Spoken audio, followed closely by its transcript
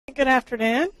Good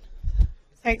afternoon.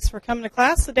 Thanks for coming to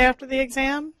class the day after the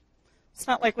exam. It's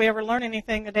not like we ever learn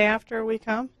anything the day after we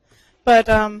come, but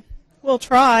we'll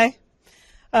try.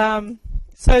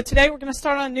 So today we're going to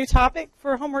start on a new topic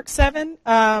for Homework 7.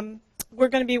 We're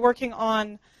going to be working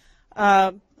on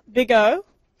Big O.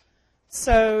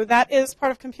 So that is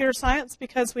part of computer science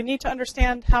because we need to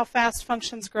understand how fast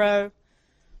functions grow.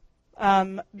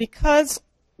 Because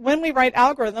when we write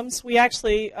algorithms, we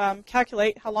actually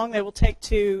calculate how long they will take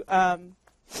to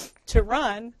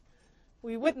run.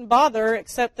 We wouldn't bother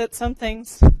except that some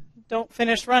things don't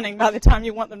finish running by the time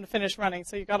you want them to finish running.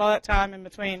 So you've got all that time in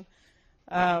between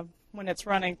when it's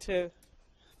running to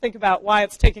think about why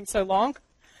it's taking so long.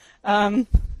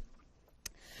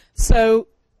 So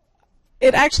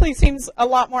it actually seems a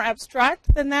lot more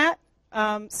abstract than that.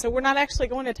 So we're not actually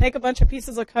going to take a bunch of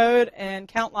pieces of code and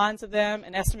count lines of them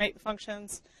and estimate the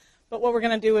functions. But what we're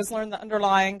going to do is learn the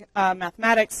underlying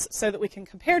mathematics so that we can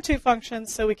compare two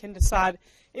functions so we can decide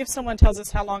if someone tells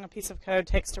us how long a piece of code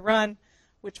takes to run,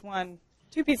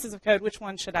 two pieces of code, which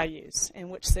one should I use in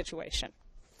which situation.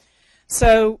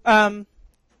 So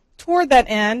toward that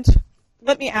end,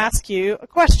 let me ask you a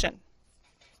question.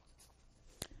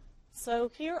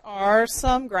 So here are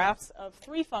some graphs of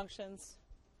three functions,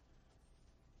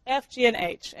 f, g, and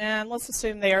h. And let's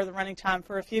assume they are the running time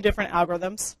for a few different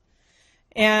algorithms.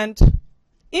 And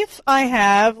if I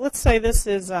have, let's say this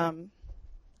is 10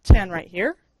 right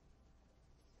here.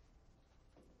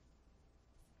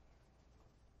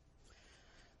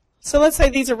 So let's say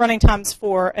these are running times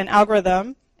for an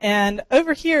algorithm. And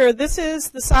over here, this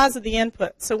is the size of the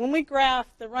input. So when we graph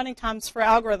the running times for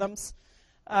algorithms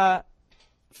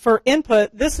for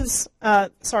input, this is,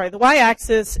 the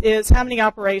y-axis is how many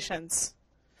operations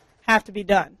have to be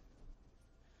done.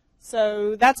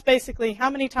 So that's basically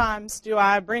how many times do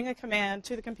I bring a command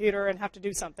to the computer and have to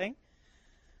do something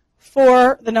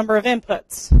for the number of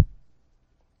inputs.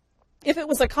 If it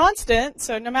was a constant,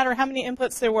 so no matter how many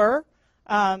inputs there were,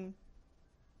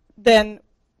 then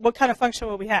what kind of function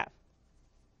would we have?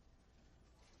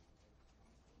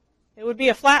 It would be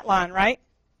a flat line, right?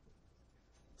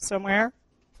 Somewhere.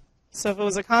 So if it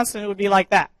was a constant, it would be like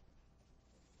that.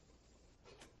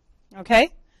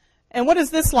 Okay? And what is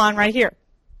this line right here?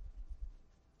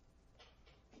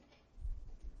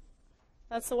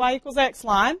 That's the y equals x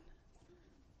line.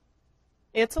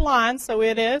 It's a line, so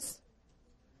it is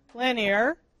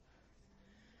linear.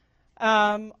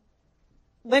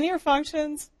 Linear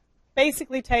functions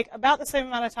basically take about the same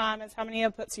amount of time as how many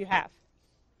inputs you have.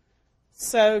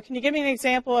 So can you give me an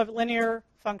example of a linear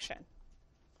function?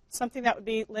 Something that would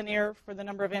be linear for the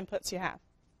number of inputs you have.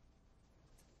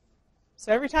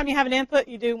 So every time you have an input,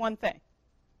 you do one thing.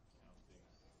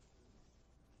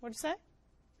 What did you say?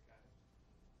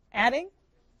 Adding?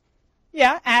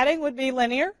 Yeah, adding would be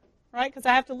linear, right? Because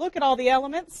I have to look at all the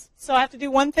elements. So I have to do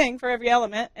one thing for every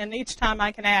element, and each time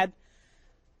I can add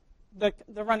the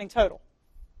running total.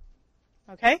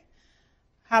 Okay?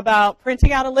 How about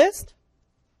printing out a list?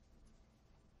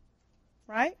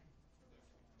 Right?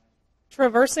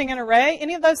 Traversing an array?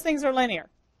 Any of those things are linear.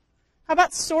 How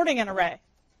about sorting an array?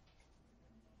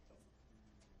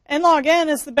 N log n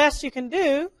is the best you can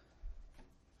do.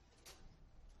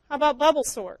 How about bubble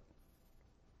sort?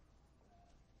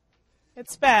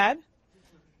 It's bad,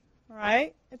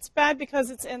 right? It's bad because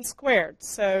it's n squared.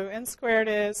 So n squared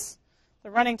is the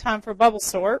running time for bubble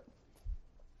sort.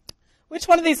 Which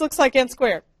one of these looks like n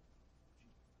squared?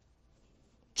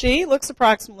 G looks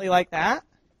approximately like that.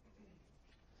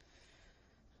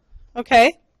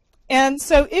 Okay. And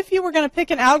so if you were going to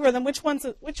pick an algorithm, which one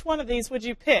of these would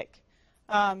you pick,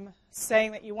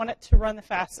 saying that you want it to run the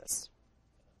fastest?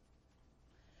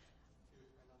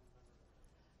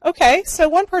 Okay, so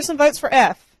one person votes for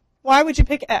F. Why would you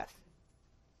pick F?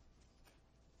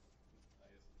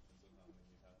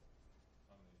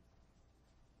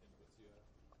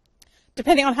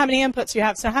 Depending on how many inputs you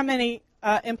have. So how many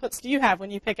inputs do you have when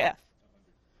you pick F?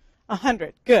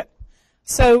 100. Good.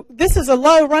 So this is a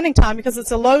low running time because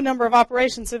it's a low number of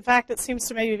operations. In fact, it seems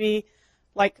to maybe be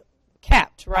like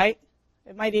capped, right?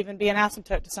 It might even be an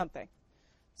asymptote to something.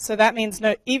 So that means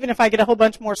even if I get a whole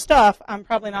bunch more stuff, I'm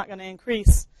probably not going to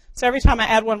increase. So every time I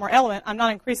add one more element, I'm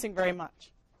not increasing very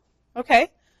much. Okay?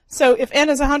 So if n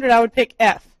is 100, I would pick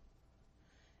F.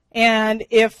 And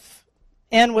if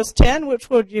n was 10, which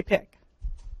would you pick?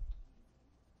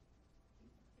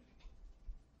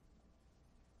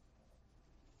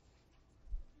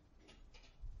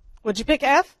 Would you pick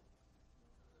F?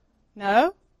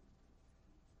 No?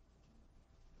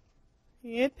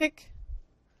 You'd pick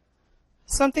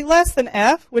something less than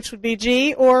f, which would be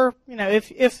g, or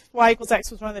if y equals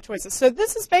x was one of the choices. So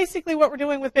this is basically what we're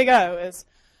doing with big O, is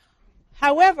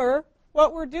However,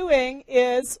 what we're doing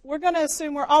is we're going to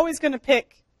assume we're always going to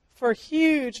pick for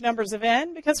huge numbers of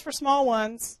n, because for small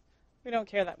ones, we don't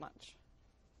care that much.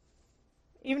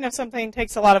 Even if something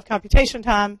takes a lot of computation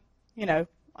time, you know,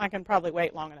 I can probably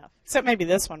wait long enough. Except maybe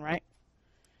this one, right?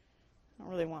 I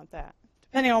don't really want that.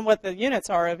 Depending on what the units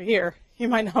are over here, you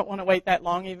might not want to wait that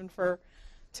long even for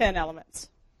 10 elements.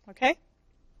 Okay?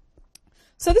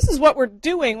 So this is what we're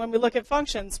doing when we look at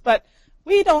functions, but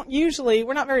we're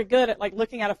not very good at like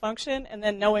looking at a function and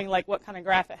then knowing like what kind of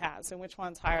graph it has and which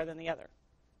one's higher than the other.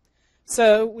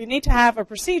 So we need to have a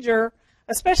procedure,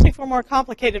 especially for more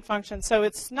complicated functions. So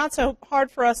it's not so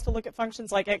hard for us to look at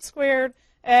functions like x squared,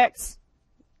 x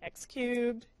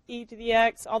cubed, e to the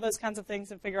x, all those kinds of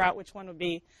things, and figure out which one would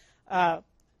be the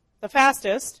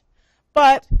fastest.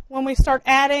 But when we start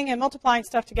adding and multiplying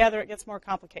stuff together, it gets more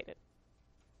complicated.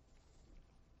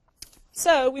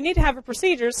 So we need to have a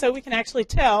procedure so we can actually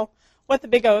tell what the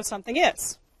big O of something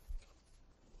is.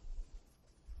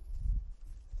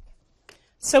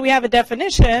 So we have a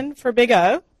definition for big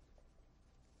O.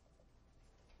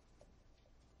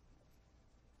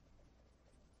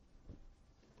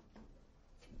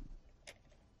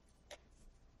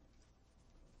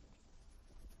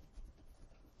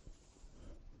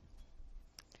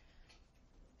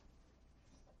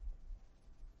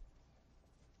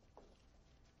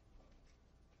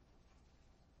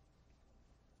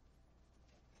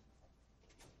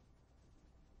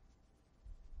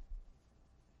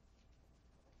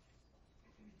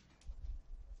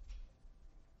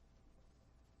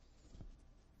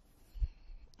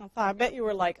 I bet you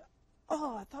were like,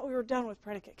 oh, I thought we were done with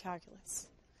predicate calculus.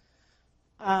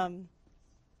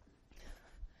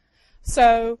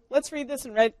 So let's read this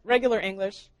in regular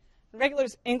English. In regular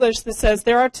English, this says,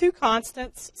 there are two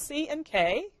constants, c and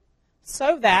k,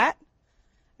 so that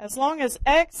as long as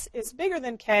x is bigger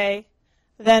than k,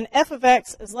 then f of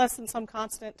x is less than some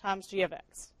constant times g of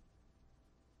x.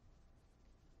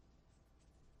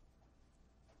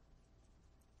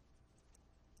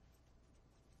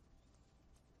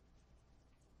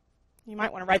 You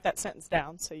might want to write that sentence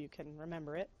down so you can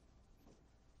remember it.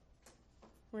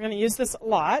 We're going to use this a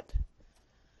lot.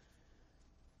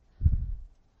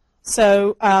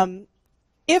 So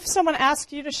if someone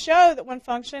asks you to show that one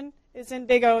function is in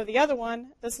big O of the other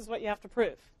one, this is what you have to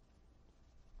prove.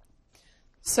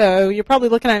 So you're probably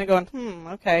looking at it going,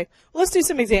 okay. Well, let's do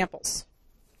some examples.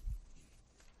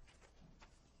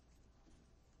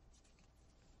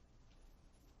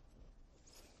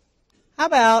 How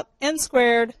about n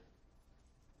squared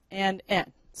and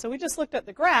n? So we just looked at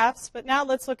the graphs, but now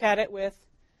let's look at it with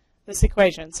this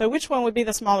equation. So which one would be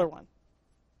the smaller one?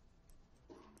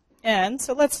 N,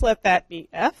 so let's let that be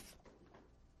f.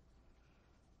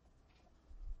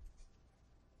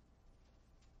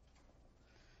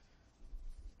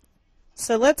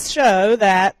 So let's show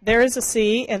that there is a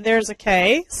c and there's a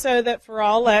k, so that for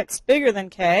all x bigger than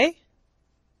k,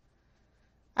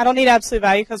 I don't need absolute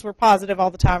value because we're positive all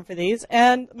the time for these,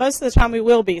 and most of the time we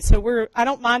will be. So I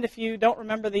don't mind if you don't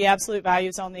remember the absolute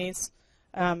values on these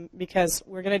because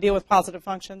we're going to deal with positive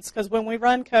functions. Because when we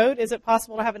run code, is it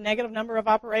possible to have a negative number of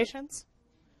operations?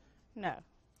 No.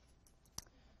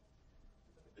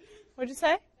 What did you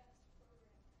say?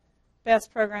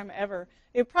 Best program ever.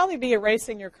 It would probably be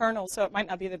erasing your kernel, so it might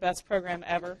not be the best program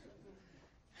ever.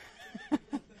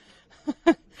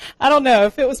 I don't know.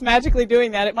 If it was magically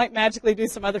doing that, it might magically do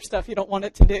some other stuff you don't want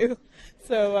it to do.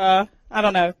 So I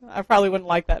don't know. I probably wouldn't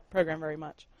like that program very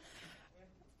much.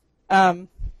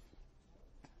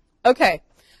 Okay.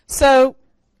 So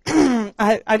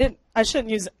I shouldn't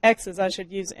use x's. I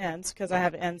should use n's because I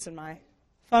have n's in my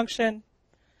function.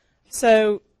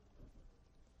 So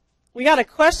we got a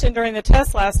question during the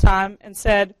test last time and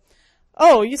said,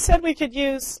 oh, you said we could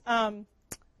use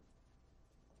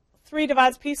 3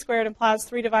 divides p squared implies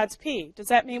 3 divides p. Does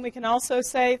that mean we can also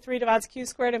say 3 divides q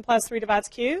squared implies 3 divides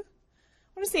q?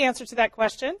 What is the answer to that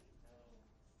question?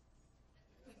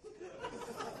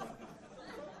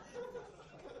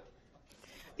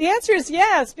 The answer is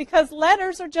yes, because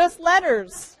letters are just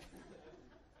letters.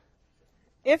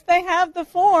 If they have the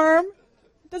form,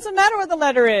 it doesn't matter what the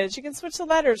letter is. You can switch the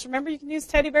letters. Remember, you can use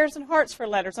teddy bears and hearts for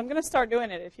letters. I'm going to start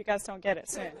doing it if you guys don't get it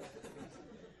soon.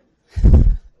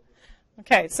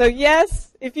 Okay, so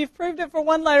yes, if you've proved it for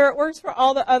one letter, it works for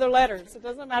all the other letters. It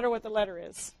doesn't matter what the letter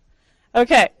is.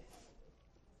 Okay.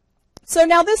 So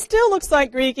now this still looks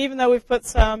like Greek, even though we've put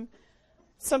some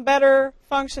better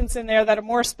functions in there that are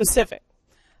more specific.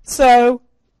 So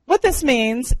what this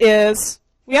means is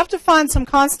we have to find some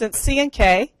constants, c and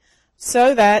k,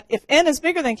 so that if n is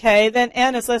bigger than k, then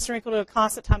n is less than or equal to a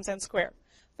constant times n squared.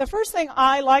 The first thing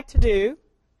I like to do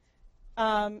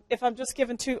if I'm just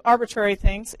given two arbitrary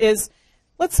things, is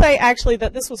let's say actually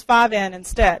that this was 5n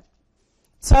instead.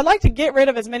 So I'd like to get rid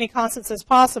of as many constants as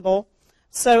possible.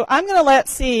 So I'm going to let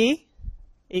c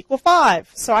equal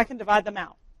 5 so I can divide them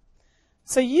out.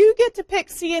 So you get to pick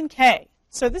c and k.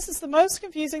 So this is the most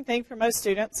confusing thing for most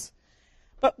students.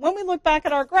 But when we look back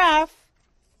at our graph,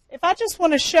 if I just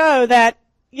want to show that,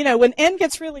 you know, when n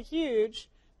gets really huge,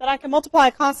 that I can multiply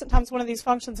a constant times one of these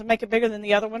functions and make it bigger than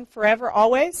the other one forever,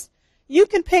 always, you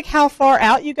can pick how far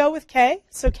out you go with k.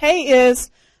 So k is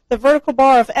the vertical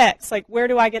bar of x, like where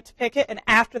do I get to pick it, and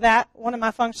after that, one of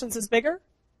my functions is bigger.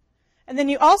 And then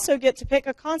you also get to pick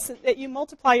a constant that you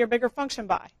multiply your bigger function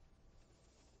by.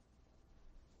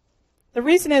 The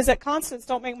reason is that constants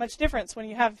don't make much difference when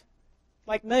you have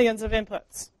like millions of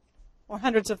inputs or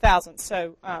hundreds of thousands.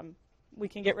 So we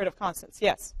can get rid of constants.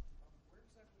 Yes?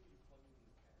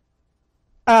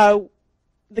 The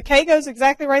k goes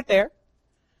exactly right there.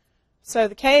 So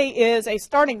the k is a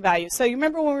starting value. So you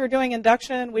remember when we were doing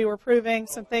induction, we were proving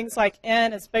some things like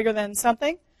n is bigger than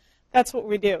something? That's what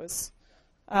we do is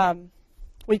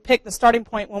we pick the starting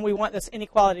point when we want this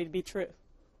inequality to be true.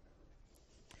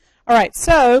 All right,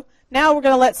 so now we're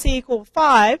going to let c equal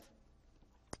 5.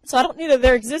 So I don't need a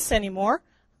there exists anymore.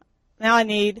 Now I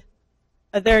need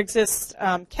a there exists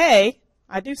k.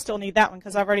 I do still need that one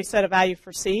because I've already set a value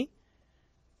for c.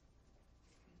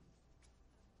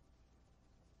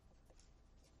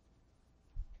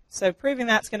 So proving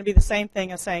that's going to be the same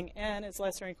thing as saying n is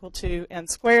less or equal to n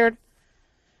squared.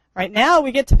 Right now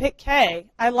we get to pick k.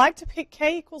 I like to pick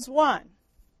k equals 1.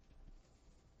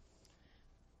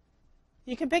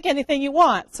 You can pick anything you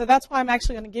want. So that's why I'm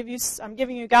actually going to give you, I'm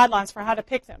giving you guidelines for how to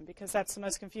pick them because that's the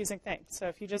most confusing thing. So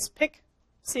if you just pick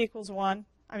c equals 1,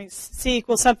 I mean c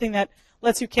equals something that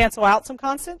lets you cancel out some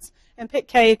constants, and pick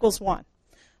k equals 1.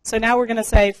 So now we're going to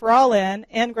say for all n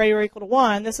greater or equal to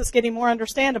 1, this is getting more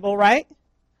understandable, right?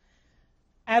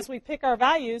 As we pick our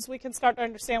values, we can start to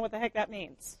understand what the heck that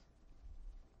means.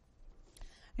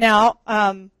 Now,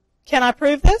 can I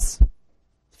prove this?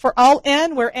 For all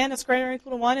n, where n is greater or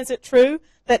equal to 1, is it true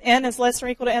that n is less or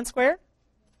equal to n squared?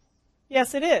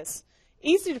 Yes, it is.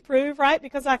 Easy to prove, right?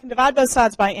 Because I can divide both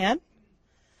sides by n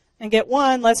and get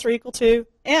 1 less or equal to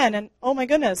n. And oh my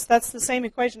goodness, that's the same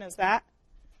equation as that.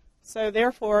 So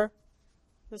therefore,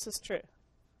 this is true.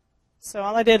 So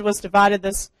all I did was divided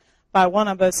this by 1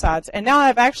 on both sides. And now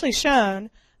I've actually shown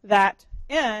that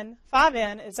n,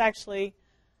 5n, is actually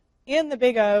in the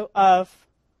big O of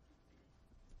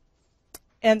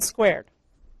n squared.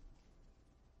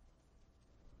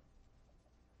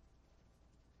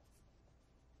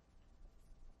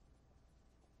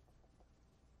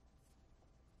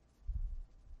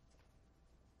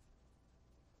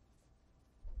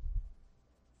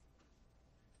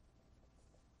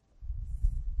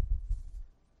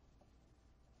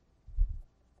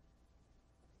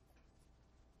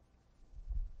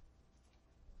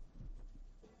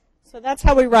 So that's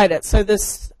how we write it. So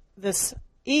this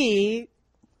E,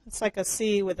 it's like a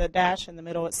C with a dash in the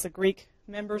middle. It's the Greek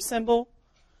member symbol.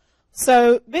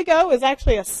 So big O is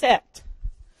actually a set.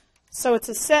 So it's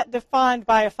a set defined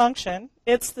by a function.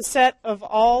 It's the set of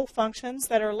all functions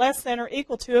that are less than or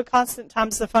equal to a constant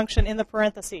times the function in the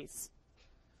parentheses.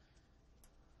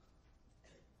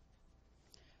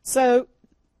 So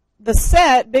the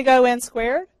set, big O n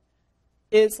squared,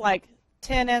 is like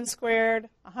 10n squared,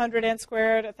 100n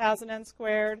squared, 1000n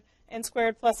squared, n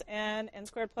squared plus n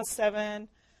squared plus 7,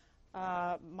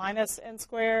 minus n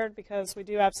squared, because we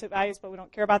do absolute values, but we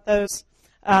don't care about those.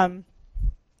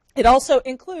 It also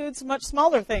includes much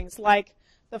smaller things, like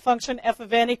the function f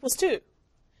of n equals 2,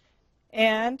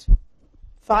 and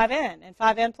 5n, and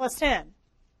 5n plus 10.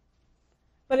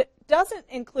 But it doesn't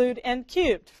include n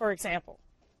cubed, for example,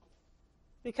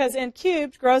 because n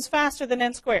cubed grows faster than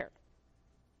n squared.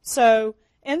 So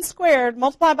n squared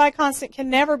multiplied by a constant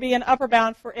can never be an upper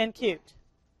bound for n cubed.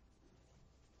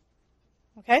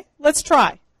 Okay, let's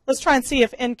try. Let's try and see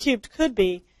if n cubed could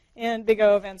be in big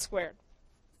O of n squared.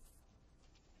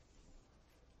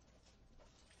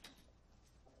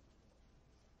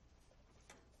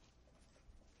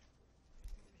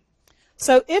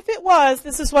 So if it was,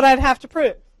 this is what I'd have to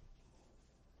prove.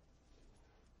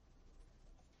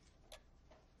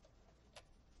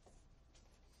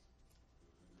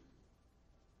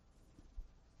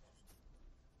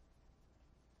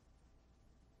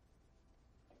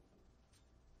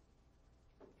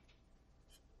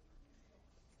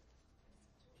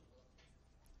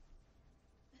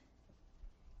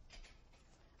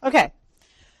 Okay,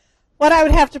 what I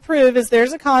would have to prove is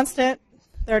there's a constant,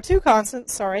 there are two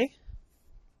constants, sorry.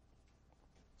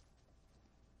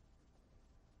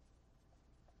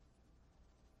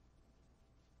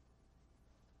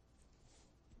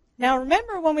 Now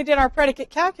remember when we did our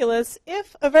predicate calculus,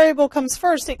 if a variable comes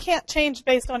first, it can't change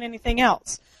based on anything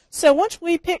else. So once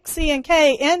we pick C and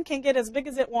K, n can get as big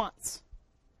as it wants.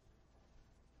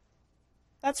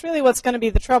 That's really what's going to be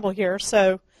the trouble here.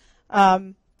 So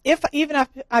if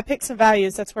I pick some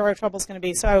values, that's where our trouble is going to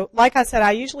be. So like I said,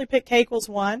 I usually pick K equals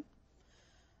 1.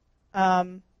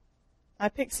 I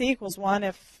pick C equals 1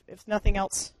 if nothing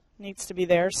else needs to be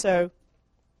there. So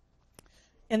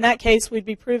in that case, we'd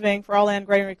be proving for all n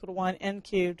greater or equal to 1, n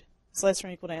cubed is less than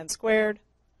or equal to n squared.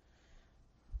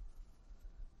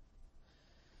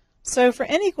 So for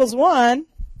n equals 1,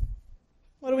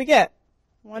 what do we get?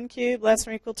 1 cubed less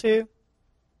than or equal to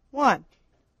 1.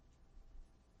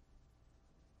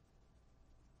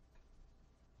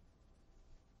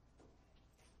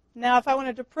 Now, if I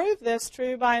wanted to prove this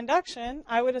true by induction,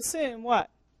 I would assume what?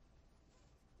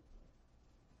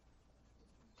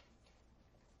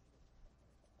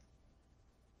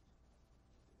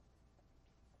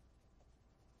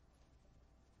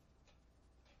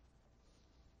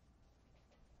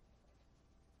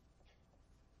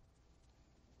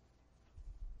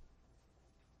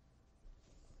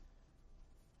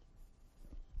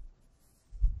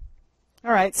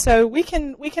 All right, so we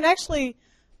can actually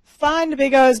find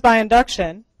big O's by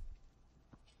induction.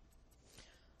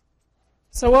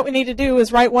 So what we need to do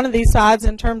is write one of these sides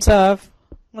in terms of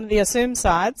one of the assumed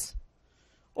sides.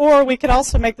 Or we could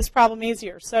also make this problem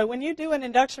easier. So when you do an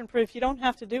induction proof, you don't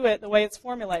have to do it the way it's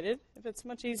formulated. If it's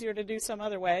much easier to do some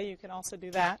other way, you can also do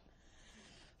that.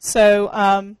 So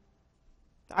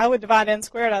I would divide n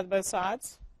squared out of both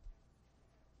sides.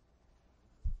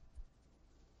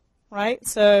 Right?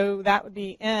 So that would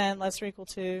be n less or equal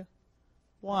to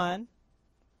 1.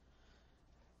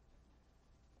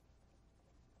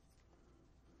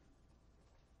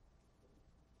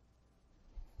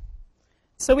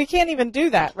 So we can't even do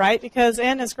that, right? Because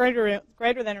n is greater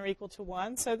than or equal to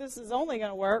 1. So this is only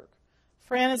going to work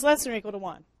for n is less than or equal to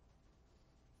 1.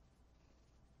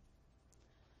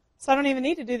 So I don't even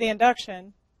need to do the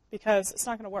induction because it's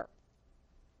not going to work,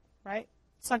 right?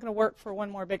 It's not going to work for one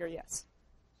more bigger yes.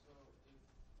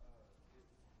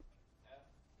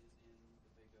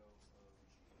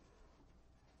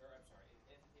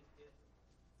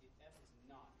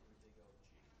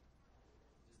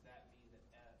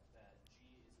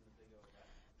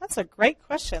 That's a great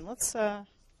question. Let's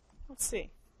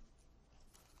see.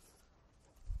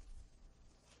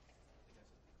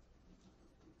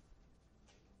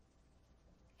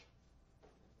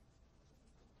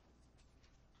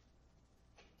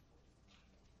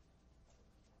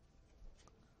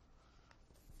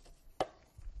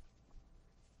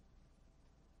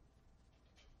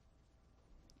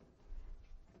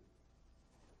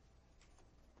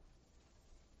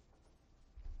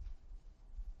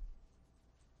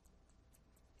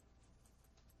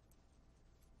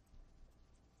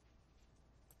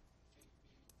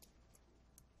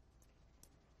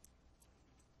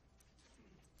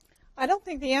 I don't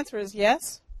think the answer is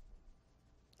yes,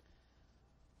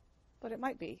 but it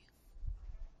might be.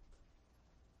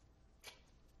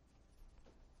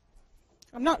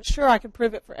 I'm not sure I can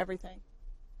prove it for everything.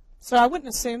 So I wouldn't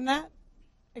assume that,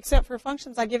 except for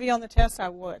functions I give you on the test, I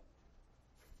would.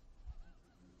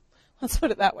 Let's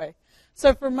put it that way.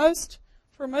 So for most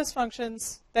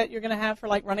functions that you're going to have for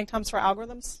like running times for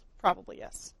algorithms, probably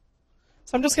yes.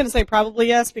 So I'm just going to say probably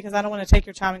yes because I don't want to take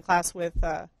your time in class with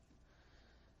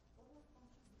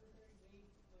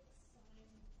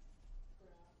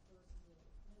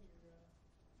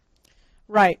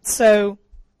right, so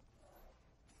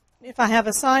if I have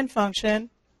a sine function,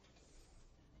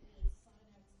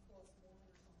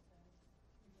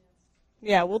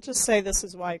 yeah, we'll just say this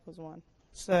is y equals 1.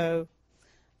 So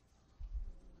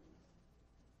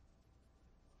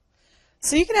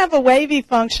you can have a wavy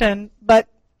function, but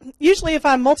usually if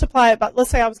I multiply it, but let's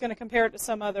say I was going to compare it to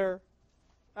some other,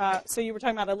 so you were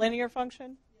talking about a linear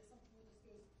function?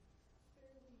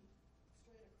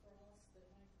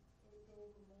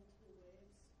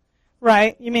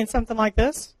 Right. You mean something like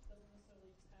this?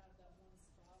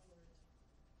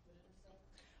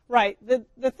 Right.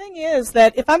 The thing is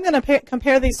that if I'm going to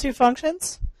compare these two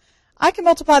functions, I can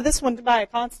multiply this one by a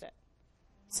constant.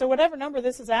 So whatever number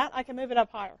this is at, I can move it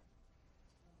up higher.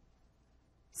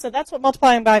 So that's what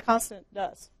multiplying by a constant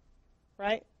does,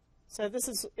 right? So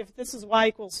if this is y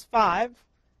equals 5,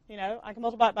 I can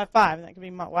multiply it by 5, and that can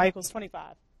be y equals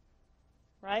 25,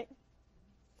 right?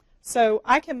 So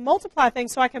I can multiply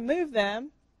things so I can move them,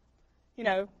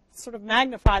 sort of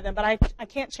magnify them, but I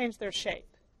can't change their shape.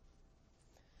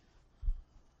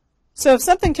 So if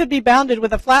something could be bounded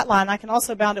with a flat line, I can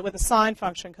also bound it with a sine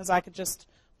function because I could just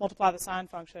multiply the sine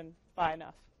function by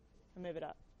enough and move it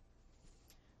up.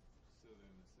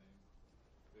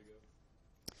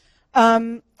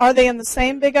 Are they in the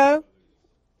same big O?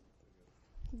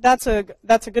 That's a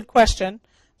good question.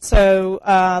 So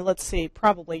let's see,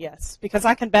 probably yes, because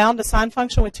I can bound a sine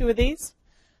function with two of these.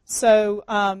 So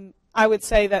I would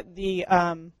say that the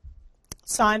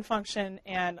sine function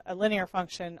and a linear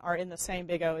function are in the same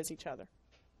big O as each other.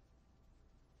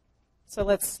 So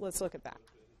let's look at that.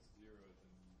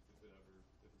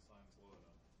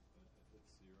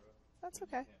 That's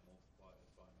okay.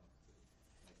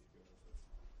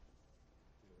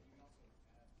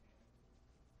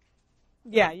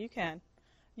 Yeah, you can.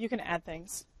 You can add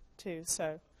things too.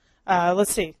 So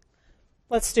let's see.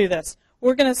 Let's do this.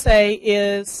 We're going to say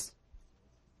is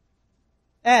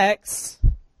x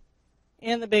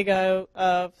in the big O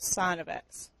of sine of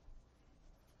x.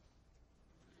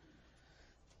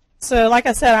 So like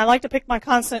I said, I like to pick my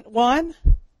constant 1.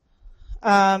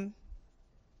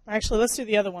 Actually, let's do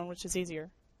the other one, which is easier.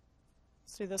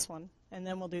 Let's do this one, and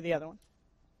then we'll do the other one.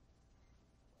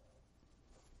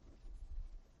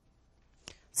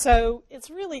 So it's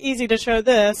really easy to show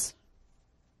this.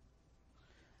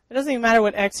 It doesn't even matter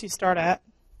what x you start at.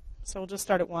 So we'll just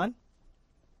start at 1.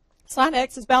 Sine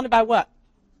x is bounded by what?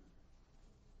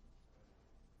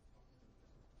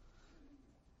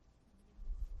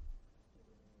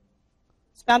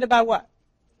 It's bounded by what?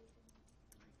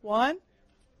 1?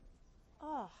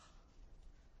 Oh.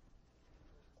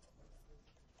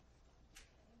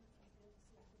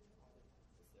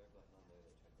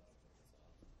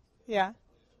 Yeah.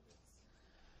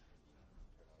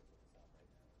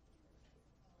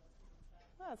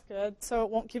 That's good. So it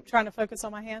won't keep trying to focus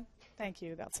on my hand? Thank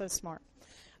you. That's so smart.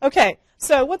 Okay.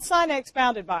 So what's sine x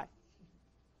bounded by?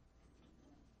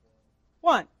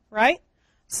 1, right?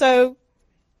 So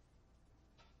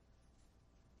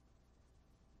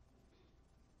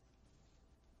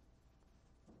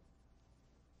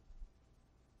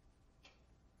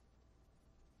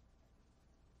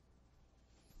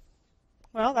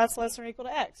well, that's less than or equal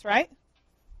to x, right?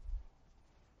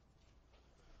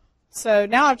 So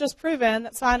now I've just proven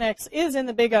that sine x is in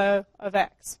the big O of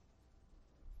x.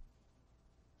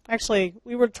 Actually,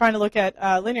 we were trying to look at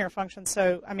linear functions,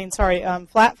 so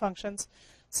flat functions.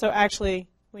 So actually,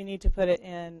 we need to put it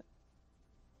in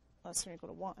less than or equal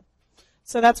to 1.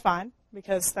 So that's fine,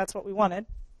 because that's what we wanted,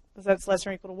 because that's less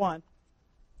than or equal to 1.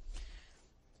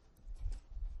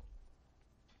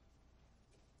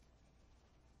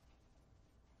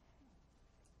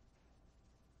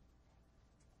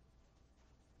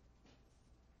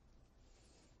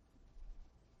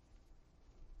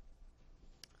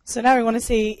 So now we want to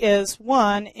see is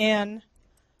 1 in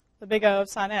the big O of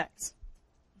sine x.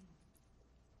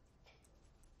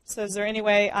 So is there any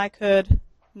way I could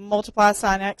multiply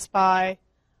sine x by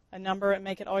a number and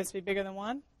make it always be bigger than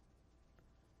 1?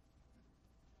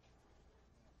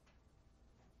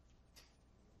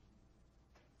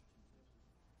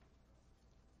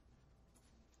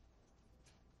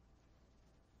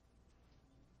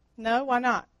 No, why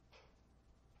not?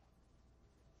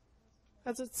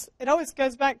 Because it always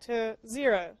goes back to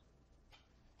 0,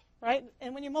 right?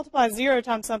 And when you multiply 0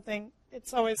 times something,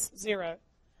 it's always 0.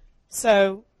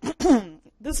 So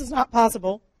this is not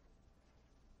possible.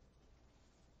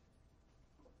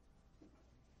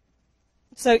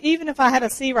 So even if I had a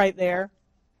C right there,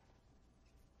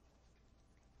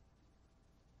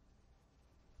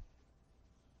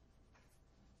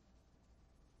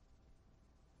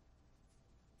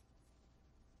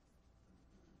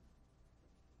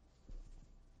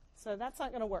 so that's not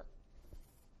going to work.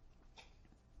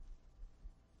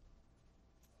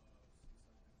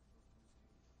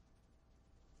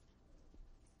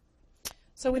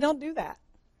 So we don't do that,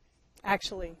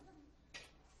 actually.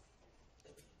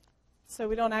 So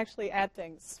we don't actually add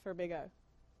things for big O.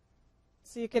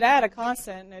 So you could add a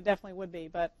constant, and it definitely would be,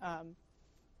 but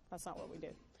that's not what we do.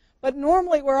 But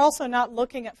normally we're also not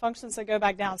looking at functions that go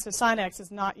back down. So sine x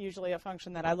is not usually a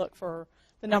function that I look for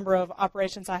the number of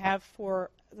operations I have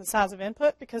for the size of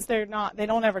input, because they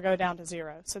don't ever go down to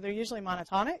 0. So they're usually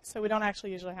monotonic, so we don't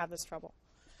actually usually have this trouble.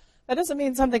 That doesn't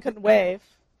mean something couldn't wave,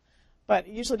 but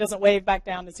it usually doesn't wave back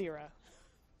down to 0.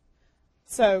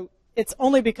 So it's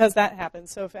only because that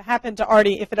happens. So if it happened to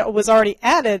if it was already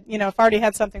added, if I already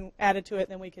had something added to it,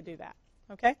 then we could do that.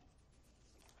 Okay?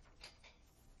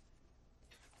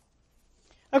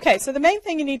 Okay, so the main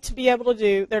thing you need to be able to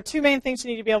do, there are two main things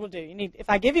you need to be able to do. If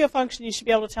I give you a function, you should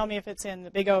be able to tell me if it's in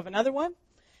the big O of another one.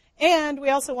 And we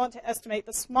also want to estimate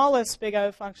the smallest big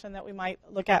O function that we might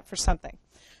look at for something.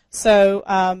 So,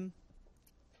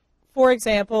 for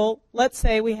example, let's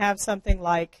say we have something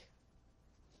like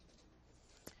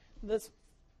this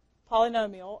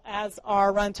polynomial as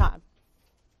our runtime.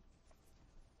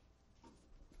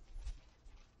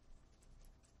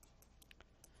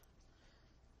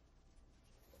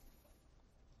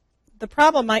 the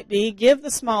problem might be give the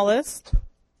smallest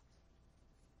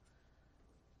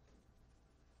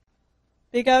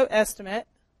big O estimate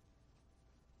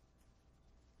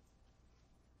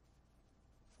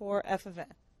for f of n.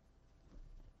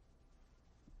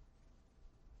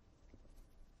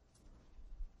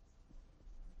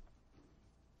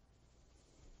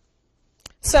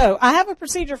 So I have a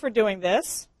procedure for doing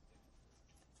this.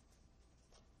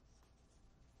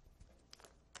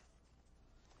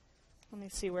 Let me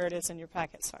see where it is in your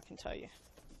packet so I can tell you.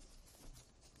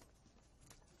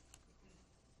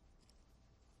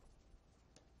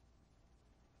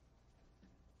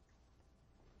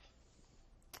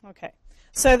 Okay,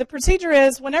 so the procedure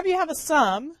is whenever you have a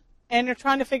sum and you're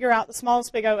trying to figure out the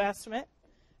smallest big O estimate,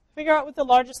 figure out what the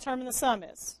largest term in the sum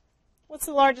is. What's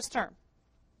the largest term?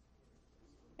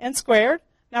 N squared.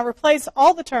 Now replace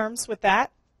all the terms with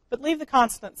that, but leave the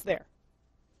constants there.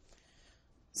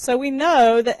 So we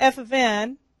know that f of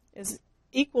n is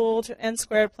equal to n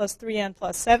squared plus 3n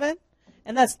plus 7,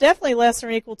 and that's definitely less than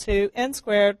or equal to n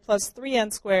squared plus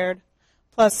 3n squared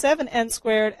plus 7n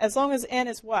squared, as long as n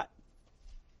is what?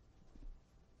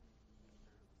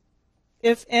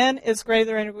 If n is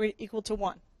greater than or equal to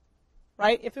 1,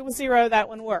 right? If it was 0, that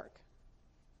wouldn't work.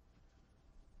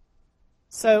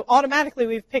 So automatically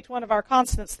we've picked one of our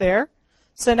constants there.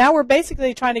 So now we're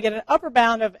basically trying to get an upper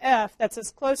bound of f that's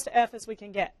as close to f as we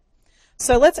can get.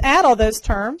 So let's add all those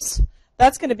terms.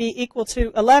 That's going to be equal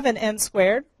to 11n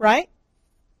squared, right?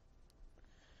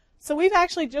 So we've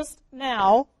actually just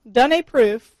now done a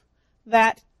proof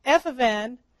that f of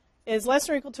n is less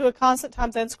than or equal to a constant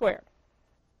times n squared.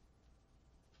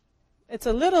 It's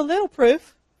a little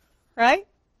proof, right?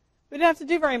 We didn't have to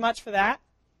do very much for that.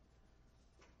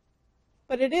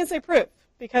 But it is a proof,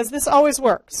 because this always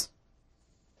works.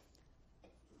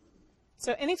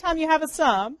 So anytime you have a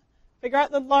sum, figure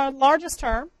out the largest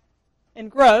term in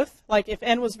growth, like if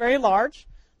n was very large,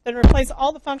 then replace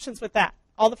all the functions with that,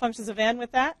 all the functions of n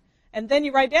with that, and then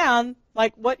you write down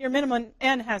like what your minimum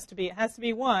n has to be. It has to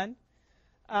be 1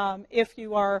 if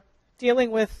you are dealing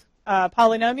with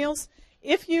polynomials.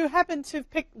 If you happen to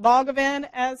pick log of n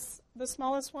as the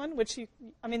smallest one, which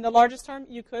the largest term,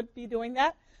 you could be doing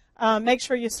that. Make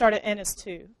sure you start at n is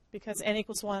 2, because n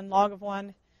equals 1, log of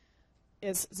 1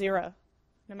 is 0,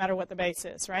 no matter what the base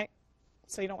is, right?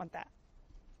 So you don't want that.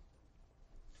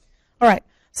 All right,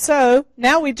 so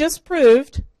now we just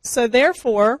proved, so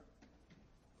therefore,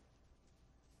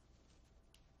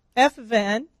 f of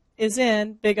n is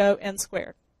in big O n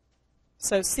squared.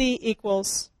 So C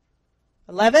equals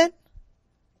 11,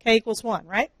 K equals 1,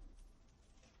 right?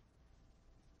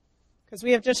 Because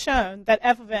we have just shown that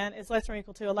f of n is less than or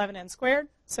equal to 11n squared.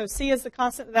 So C is the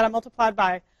constant that I multiplied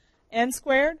by n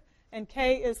squared, and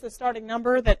K is the starting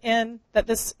number that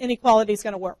this inequality is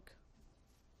going to work.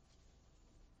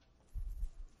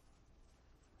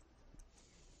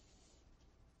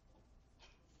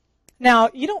 Now,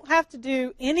 you don't have to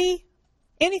do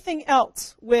anything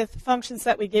else with functions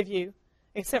that we give you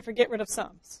except for get rid of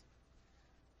sums.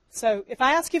 So if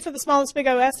I ask you for the smallest big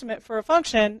O estimate for a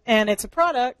function and it's a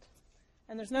product,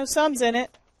 and there's no sums in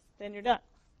it, then you're done.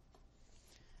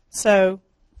 So,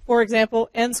 for example,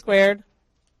 n squared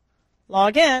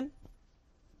log n,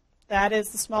 that is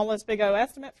the smallest big O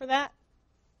estimate for that,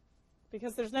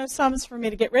 because there's no sums for me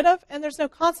to get rid of, and there's no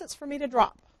constants for me to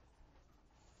drop.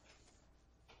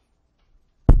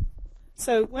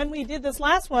 So when we did this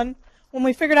last one, when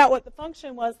we figured out what the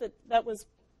function was that was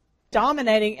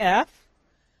dominating f,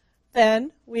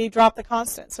 then we dropped the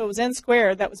constant. So it was n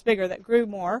squared that was bigger, that grew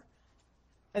more,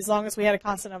 as long as we had a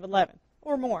constant of 11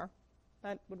 or more.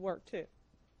 That would work too.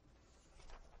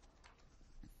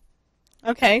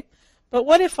 Okay, but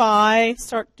what if I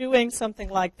start doing something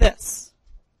like this?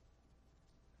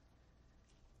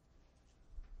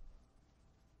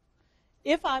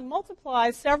 If I multiply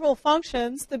several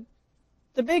functions,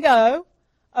 the big O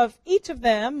of each of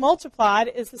them multiplied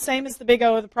is the same as the big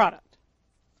O of the product.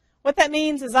 What that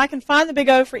means is I can find the big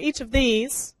O for each of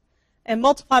these and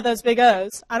multiply those big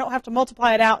O's. I don't have to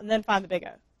multiply it out and then find the big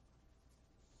O.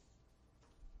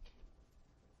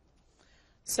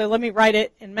 So let me write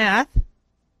it in math.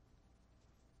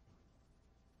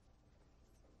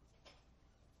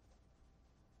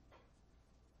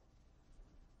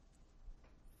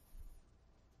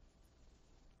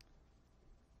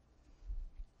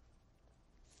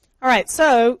 All right,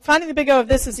 so finding the big O of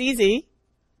this is easy.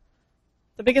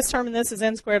 The biggest term in this is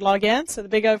n squared log n, so the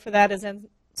big O for that is n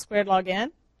squared log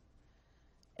n.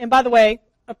 And by the way,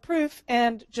 a proof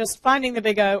and just finding the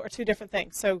big O are two different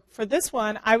things. So for this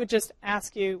one, I would just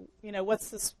ask you,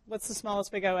 what's the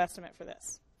smallest big O estimate for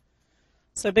this?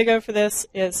 So big O for this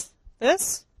is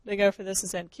this, Big O for this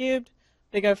is n cubed.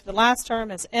 Big O for the last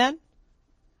term is n.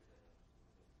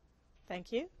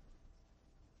 Thank you.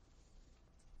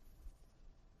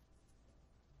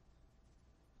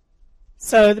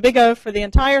 So the big O for the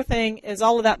entire thing is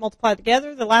all of that multiplied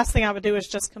together. The last thing I would do is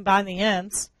just combine the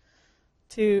n's.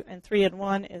 2 and 3 and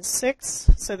 1 is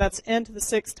 6. So that's n to the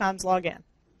 6 times log n.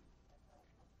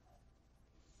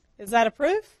 Is that a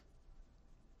proof?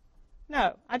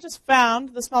 No. I just found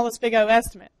the smallest big O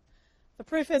estimate. The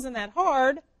proof isn't that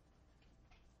hard.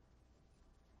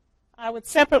 I would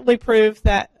separately prove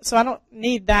that, so I don't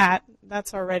need that.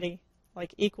 That's already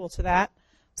like equal to that.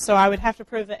 So I would have to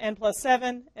prove that n plus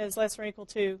 7 is less or equal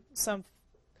to some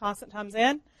constant times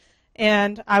n.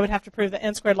 And I would have to prove that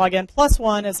n squared log n plus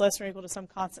 1 is less or equal to some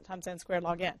constant times n squared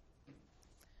log n.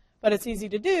 But it's easy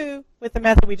to do with the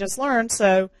method we just learned.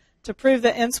 So to prove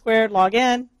that n squared log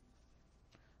n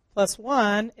plus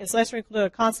 1 is less or equal to a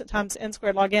constant times n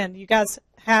squared log n. Do you guys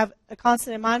have a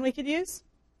constant in mind we could use?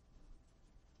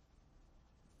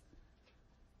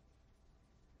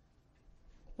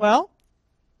 Well,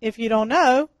 if you don't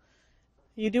know,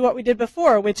 you do what we did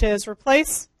before, which is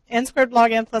replace n squared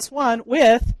log n plus 1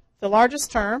 with the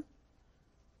largest term,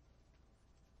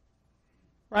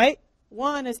 right?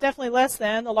 1 is definitely less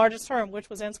than the largest term, which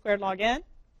was n squared log n.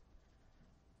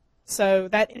 So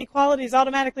that inequality is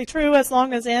automatically true as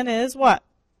long as n is what?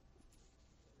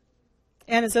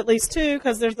 N is at least 2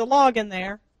 because there's the log in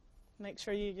there. Make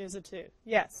sure you use a 2.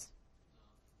 Yes?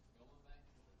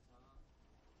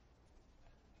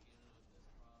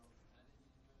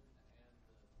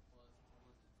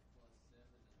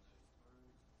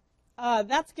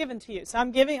 That's given to you. So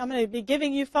I'm going to be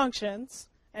giving you functions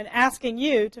and asking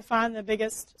you to find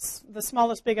the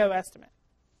smallest big O estimate.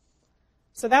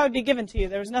 So that would be given to you.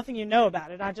 There was nothing you know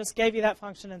about it. I just gave you that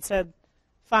function and said,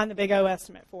 find the big O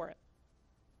estimate for it.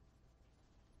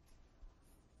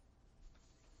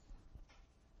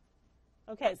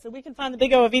 Okay, so we can find the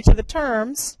big O of each of the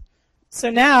terms.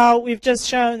 So now we've just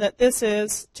shown that this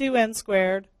is 2n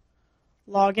squared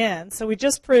log n. So we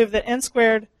just proved that n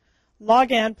squared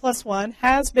log n plus 1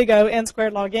 has big O n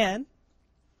squared log n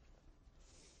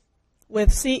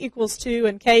with c equals 2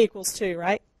 and k equals 2,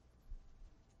 right?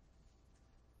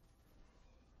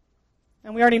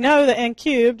 And we already know that n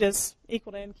cubed is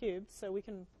equal to n cubed, so we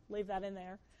can leave that in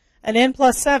there. And n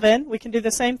plus 7, we can do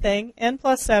the same thing. N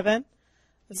plus 7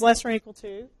 is less or equal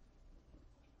to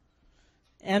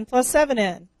n plus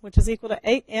 7n, which is equal to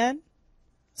 8n.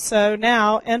 So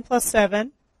now n plus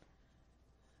 7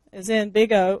 is in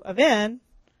big O of n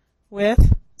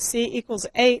with c equals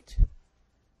 8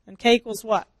 and k equals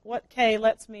what? What k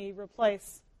lets me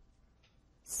replace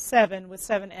 7 with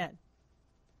 7n?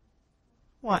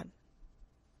 1.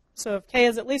 So if k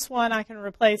is at least 1, I can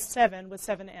replace 7 with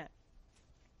 7n.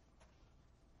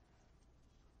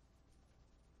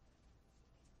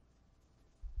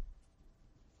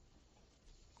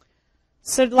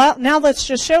 So now let's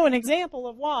just show an example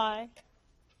of why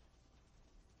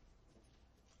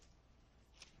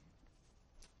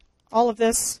all of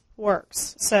this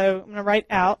works. So I'm going to write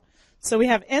out. So we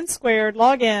have n squared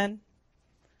log n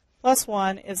plus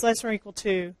 1 is less or equal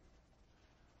to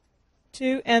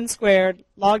 2n squared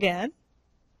log n.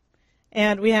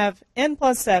 And we have n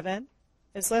plus 7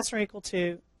 is less or equal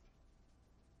to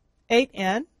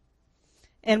 8n.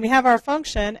 And we have our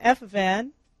function f of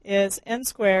n is n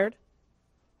squared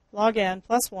log n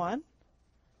plus 1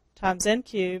 times n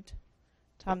cubed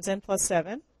times n plus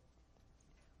 7.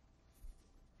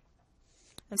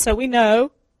 And so we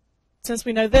know, since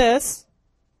we know this,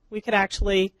 we could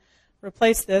actually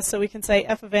replace this. So we can say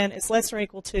f of n is less or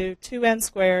equal to 2n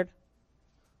squared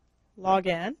log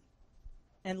n,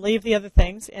 and leave the other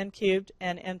things, n cubed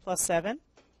and n plus 7.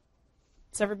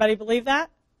 Does everybody believe that?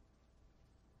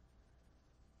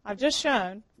 I've just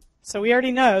shown, so we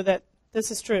already know that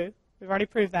this is true. We've already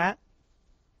proved that.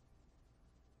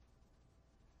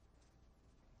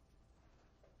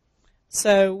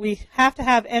 So we have to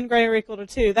have n greater or equal to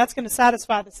 2. That's going to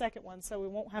satisfy the second one, so we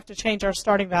won't have to change our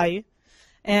starting value.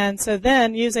 And so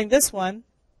then using this one,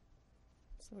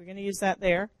 so we're going to use that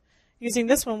there. Using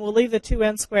this one, we'll leave the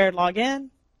 2n squared log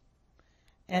n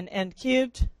and n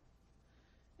cubed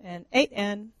and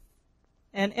 8n,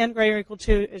 and n greater or equal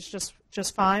to 2 is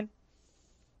just fine.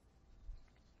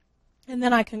 And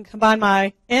then I can combine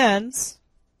my n's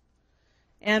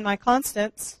and my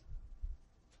constants.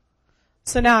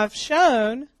 So now I've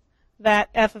shown that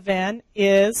f of n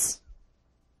is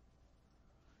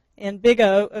in big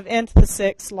O of n to the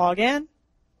 6 log n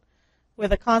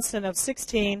with a constant of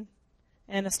 16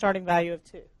 and a starting value of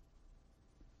 2.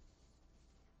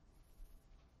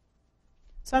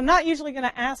 So I'm not usually going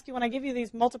to ask you, when I give you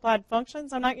these multiplied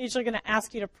functions, I'm not usually going to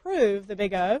ask you to prove the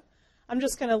big O. I'm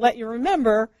just going to let you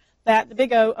remember that the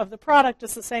big O of the product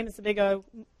is the same as the big O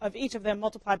of each of them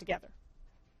multiplied together.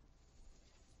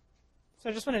 So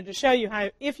I just wanted to show you how,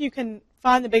 if you can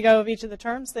find the big O of each of the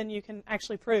terms, then you can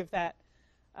actually prove that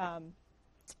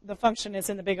the function is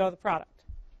in the big O of the product.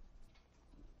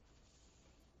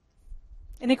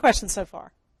 Any questions so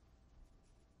far?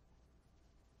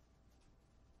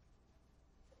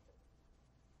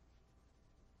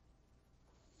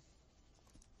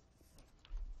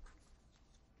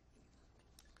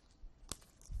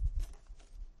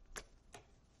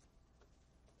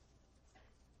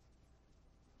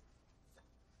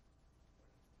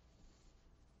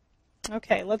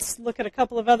 Okay, let's look at a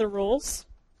couple of other rules.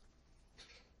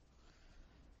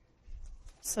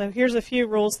 So here's a few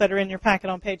rules that are in your packet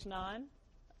on page 9.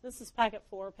 This is packet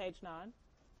 4, page 9.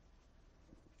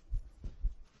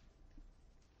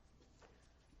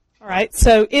 All right,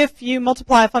 so if you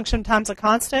multiply a function times a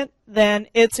constant, then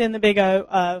it's in the big O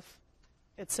of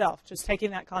itself, just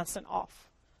taking that constant off.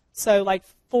 So like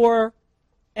 4n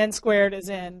squared is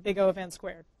in big O of n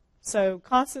squared. So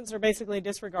constants are basically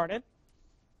disregarded.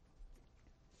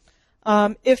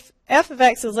 If f of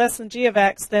x is less than g of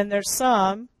x, then there's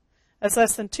sum that's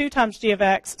less than 2 times g of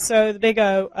x, so the big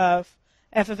O of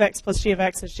f of x plus g of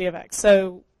x is g of x.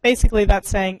 So basically that's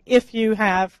saying if you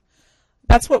have,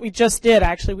 that's what we just did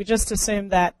actually. We just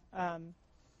assumed that,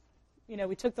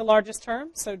 we took the largest term,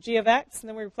 so g of x, and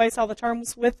then we replace all the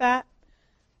terms with that.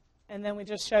 And then we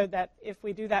just showed that if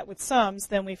we do that with sums,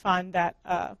 then we find that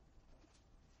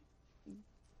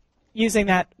using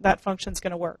that function is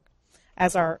going to work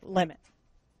as our limit.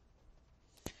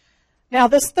 Now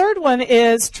this third one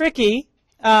is tricky.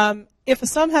 If a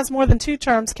sum has more than 2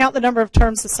 terms, count the number of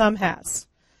terms the sum has.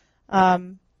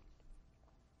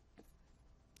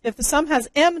 If the sum has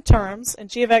m terms and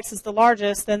g of x is the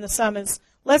largest, then the sum is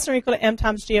less than or equal to m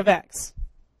times g of x.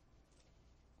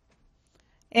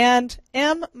 And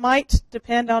m might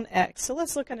depend on x. So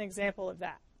let's look at an example of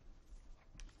that.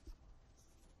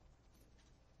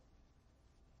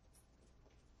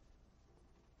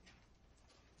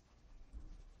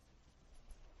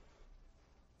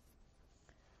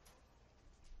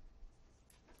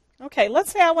 Okay,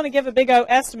 let's say I want to give a big O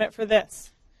estimate for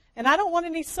this. And I don't want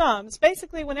any sums.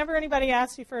 Basically, whenever anybody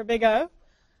asks you for a big O,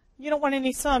 you don't want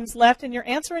any sums left in your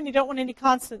answer, and you don't want any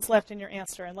constants left in your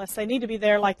answer unless they need to be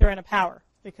there like they're in a power,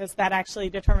 because that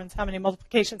actually determines how many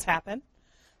multiplications happen.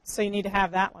 So you need to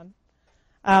have that one.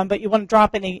 But you want to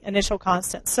drop any initial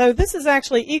constants. So this is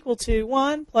actually equal to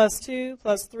 1 plus 2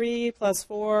 plus 3 plus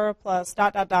 4 plus ...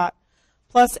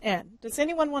 plus n. Does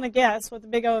anyone want to guess what the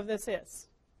big O of this is?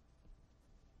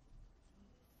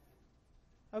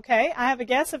 Okay, I have a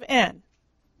guess of n.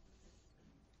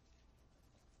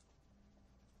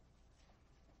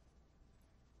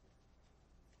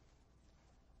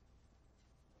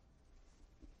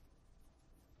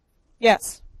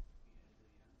 Yes.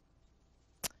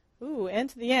 Ooh, n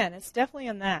to the n. It's definitely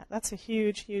in that. That's a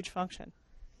huge, huge function.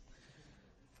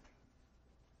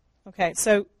 Okay,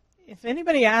 so if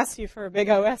anybody asks you for a big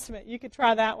O estimate, you could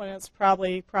try that one. It's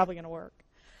probably going to work.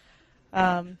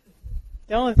 The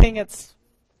only thing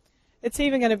it's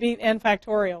even going to beat n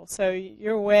factorial, so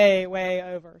you're way, way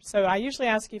over. So I usually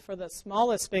ask you for the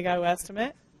smallest big O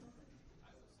estimate.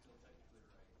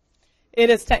 It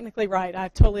is technically right. I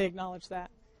totally acknowledge that.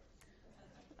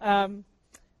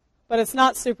 But it's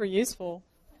not super useful.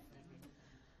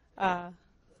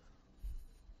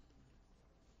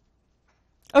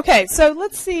 Okay, so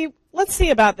let's see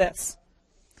about this.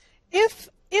 If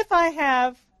I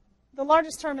have the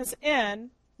largest term is n,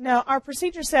 now our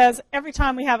procedure says every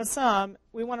time we have a sum,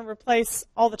 we want to replace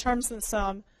all the terms in the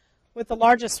sum with the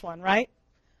largest one, right?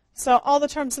 So all the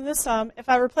terms in this sum, if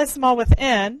I replace them all with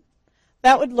n,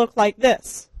 that would look like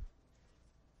this,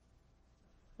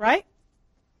 right?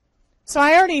 So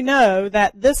I already know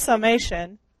that this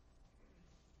summation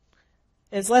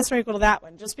is less than or equal to that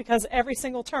one, just because every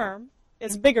single term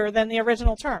is bigger than the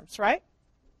original terms, right?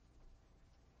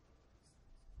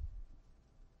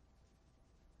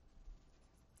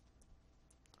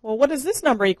 Well, what is this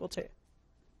number equal to?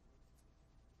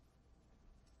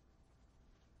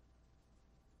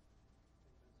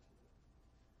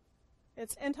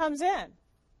 It's n times n,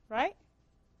 right?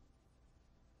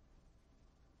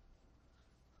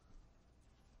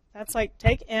 That's like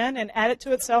take n and add it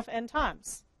to itself n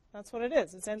times. That's what it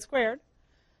is. It's n squared.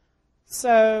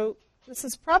 So this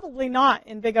is probably not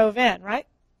in big O of n, right?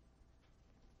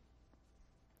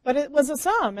 But it was a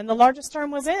sum, and the largest term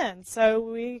was n. So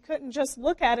we couldn't just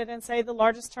look at it and say the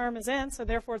largest term is n, so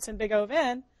therefore it's in big O of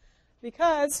n,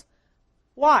 because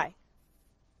Why?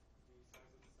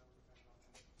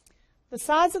 The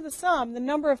size of the sum, the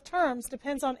number of terms,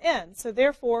 depends on n. So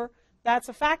therefore, that's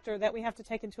a factor that we have to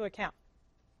take into account.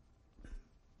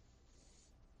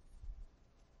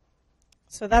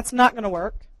 So that's not going to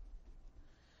work.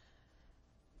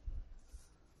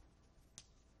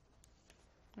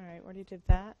 All right, where do you did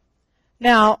that?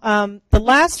 Now, the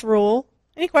last rule.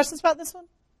 Any questions about this one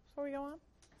before we go on?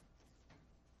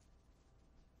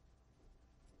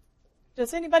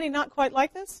 Does anybody not quite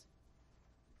like this?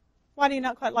 Why do you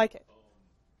not quite like it?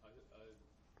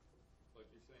 Like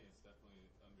you're saying, it's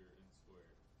definitely under n squared.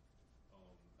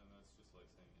 And that's just like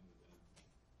saying n to n.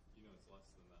 You know it's less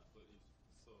than that, but you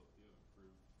haven't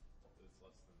proved that it's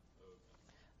less than O.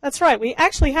 That's right. We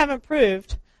actually haven't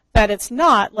proved that it's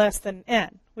not less than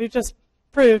n. We've just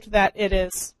proved that it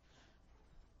is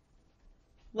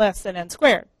less than n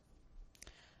squared.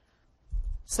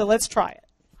 So let's try it.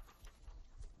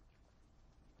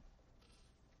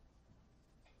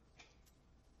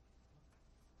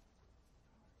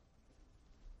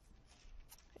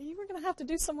 You were going to have to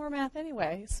do some more math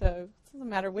anyway, so it doesn't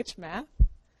matter which math.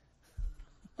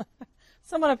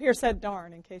 Someone up here said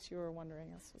darn, in case you were wondering.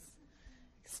 I was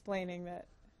explaining that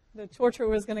the torture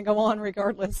was going to go on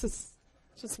regardless. It's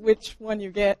just which one you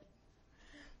get.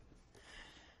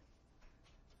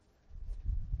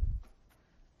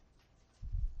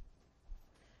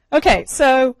 Okay,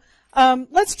 so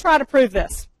let's try to prove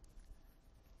this.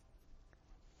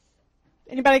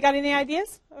 Anybody got any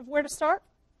ideas of where to start?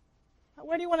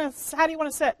 How do you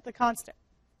want to set the constant?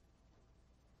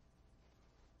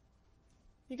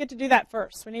 You get to do that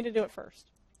first. We need to do it first.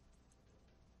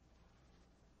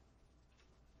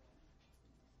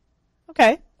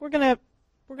 Okay, we're gonna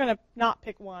not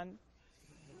pick 1.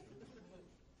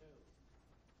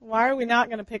 Why are we not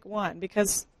going to pick 1?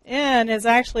 Because n is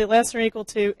actually less or equal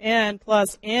to n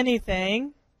plus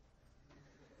anything.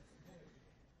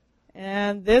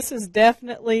 And this is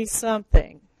definitely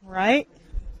something, right?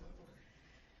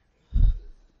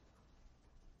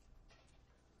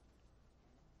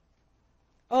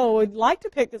 Oh, we'd like to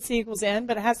pick that c equals n,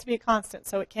 but it has to be a constant,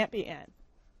 so it can't be n.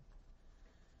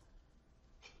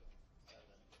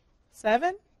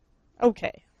 7?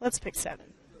 Okay, let's pick 7.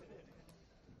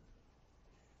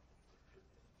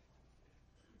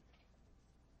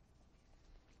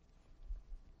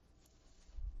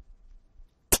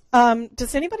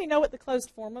 Does anybody know what the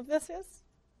closed form of this is?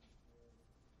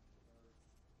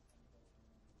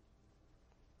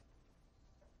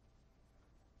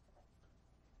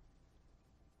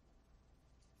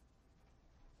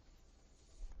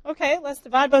 Okay, let's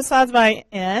divide both sides by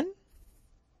n.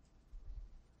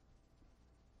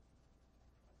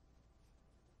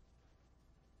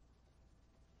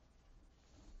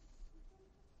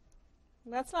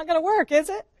 That's not going to work, is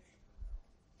it?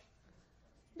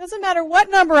 Doesn't matter what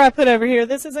number I put over here,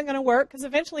 this isn't going to work because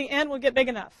eventually n will get big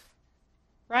enough,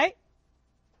 right?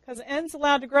 Because n's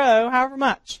allowed to grow however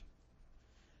much.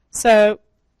 So,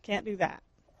 can't do that.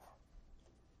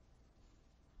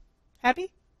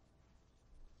 Happy?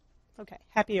 Okay,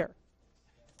 happier.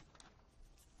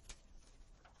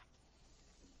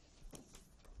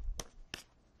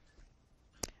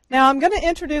 Now I'm going to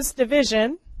introduce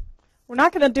division. We're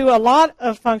not going to do a lot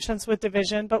of functions with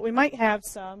division, but we might have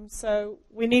some, so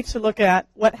we need to look at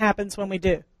what happens when we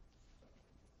do.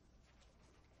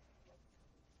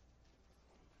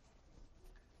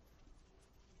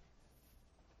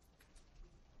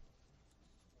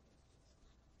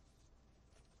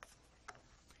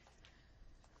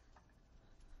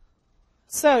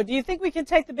 So, do you think we can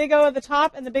take the big O of the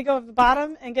top and the big O of the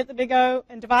bottom and get the big O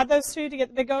and divide those two to get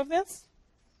the big O of this?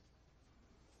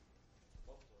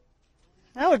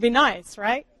 That would be nice,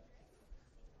 right?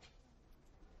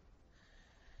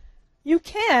 You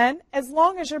can, as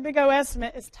long as your big O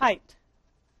estimate is tight.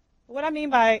 What I mean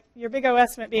by your big O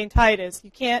estimate being tight is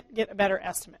you can't get a better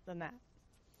estimate than that.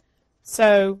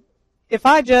 So if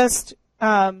I just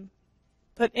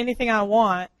put anything I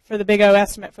want for the big O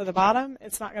estimate for the bottom,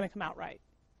 it's not going to come out right.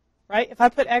 Right? If I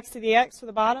put x to the x for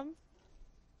the bottom,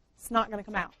 it's not going to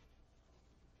come out.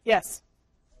 Yes?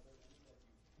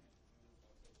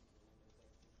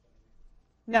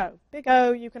 No. Big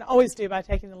O you can always do by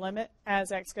taking the limit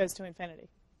as x goes to infinity.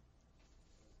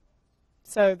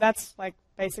 So that's like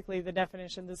basically the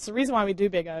definition. That's the reason why we do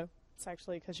big O. It's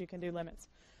actually because you can do limits.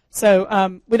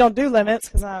 So we don't do limits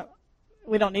because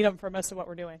we don't need them for most of what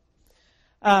we're doing.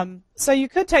 So you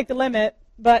could take the limit,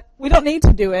 but we don't need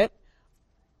to do it.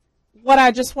 What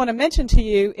I just want to mention to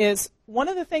you is one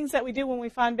of the things that we do when we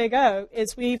find big O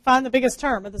is we find the biggest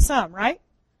term of the sum, right?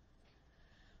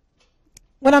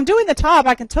 when I'm doing the top,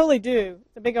 I can totally do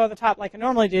the big O at the top like I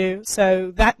normally do.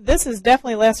 So this is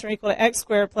definitely less than or equal to x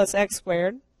squared plus x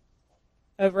squared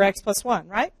over x plus 1,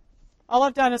 right? All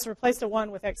I've done is replaced a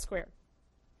 1 with x squared.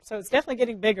 So it's definitely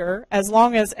getting bigger as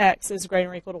long as x is greater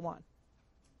or equal to 1.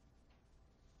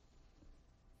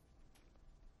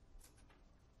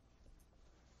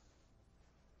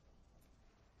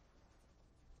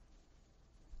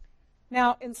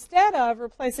 Now, instead of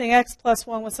replacing x plus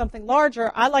 1 with something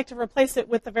larger, I like to replace it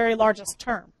with the very largest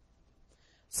term.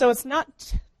 So it's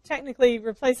not technically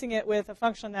replacing it with a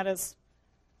function that is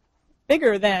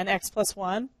bigger than x plus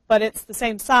 1, but it's the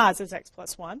same size as x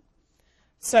plus 1.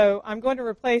 So I'm going to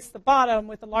replace the bottom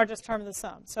with the largest term of the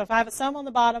sum. So if I have a sum on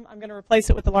the bottom, I'm going to replace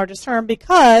it with the largest term,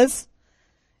 because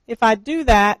if I do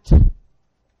that,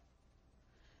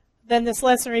 then this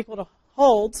less than or equal to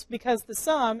holds, because the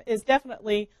sum is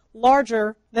definitely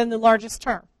larger than the largest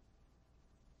term.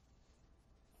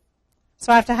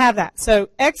 So I have to have that. So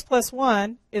x plus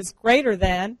 1 is greater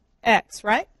than x,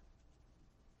 right?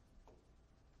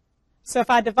 So if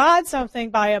I divide something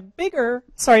by a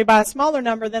smaller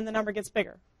number, then the number gets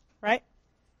bigger, right?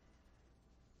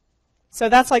 So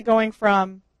that's like going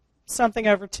from something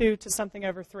over 2 to something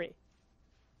over 3.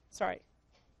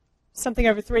 Something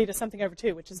over 3 to something over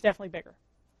 2, which is definitely bigger.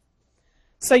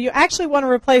 So you actually want to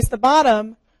replace the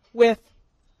bottom with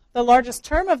the largest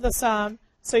term of the sum,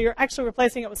 so you're actually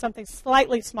replacing it with something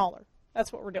slightly smaller.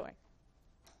 That's what we're doing.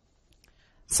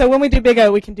 So when we do big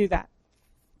O, we can do that.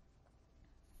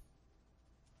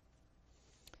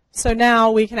 So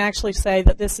now we can actually say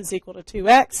that this is equal to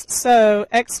 2x. So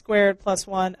x squared plus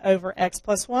 1 over x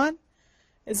plus 1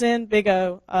 is in big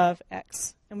O of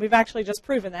x. And we've actually just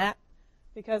proven that,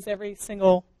 because every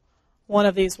single one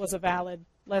of these was a valid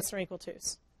less than or equal to.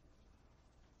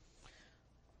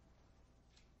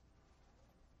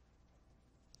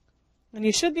 And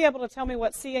you should be able to tell me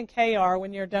what C and K are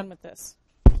when you're done with this.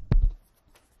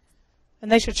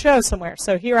 And they should show somewhere.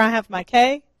 So here I have my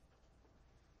K,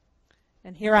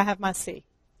 and here I have my C.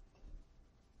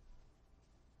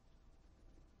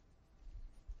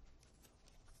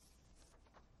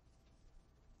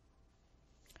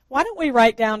 Why don't we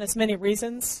write down as many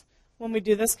reasons when we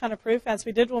do this kind of proof as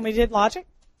we did when we did logic?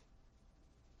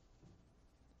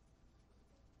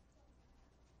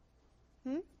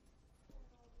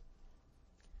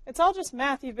 It's all just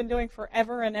math you've been doing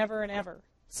forever and ever and ever.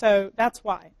 So that's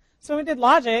why. So when we did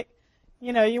logic,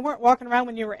 you weren't walking around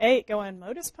when you were 8 going,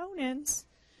 modus ponens,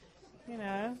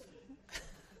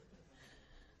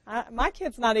 my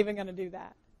kid's not even going to do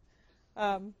that.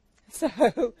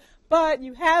 But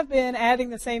you have been adding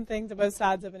the same thing to both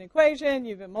sides of an equation.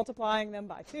 You've been multiplying them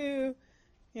by 2,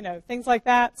 things like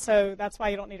that. So that's why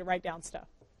you don't need to write down stuff.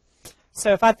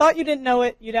 So if I thought you didn't know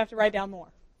it, you'd have to write down more.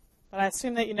 But I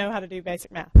assume that you know how to do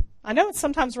basic math. I know it's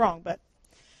sometimes wrong, but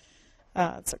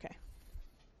it's okay.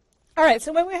 All right,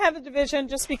 so when we have a division,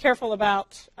 just be careful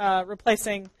about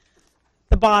replacing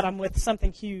the bottom with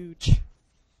something huge.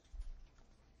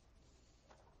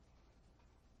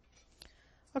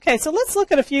 Okay, so let's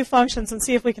look at a few functions and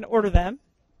see if we can order them.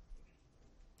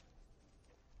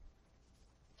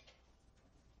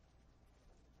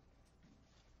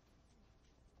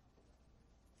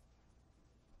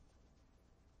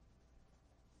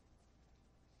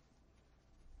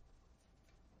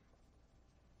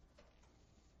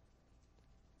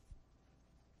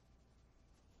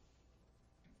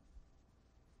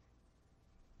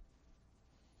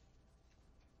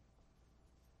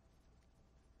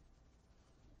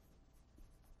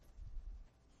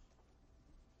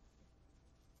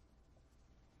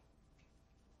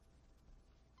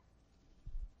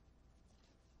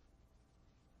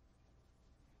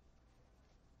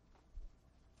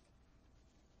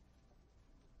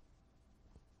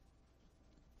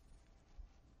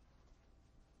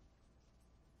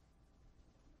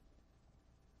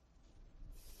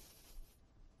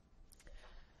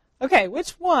 Okay,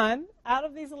 which one out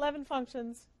of these 11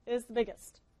 functions is the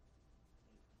biggest?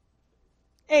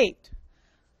 8.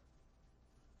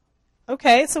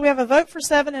 Okay, so we have a vote for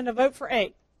 7 and a vote for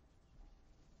 8.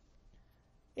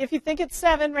 If you think it's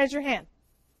 7, raise your hand.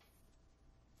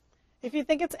 If you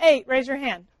think it's 8, raise your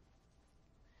hand.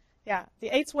 Yeah,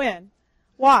 the 8s win.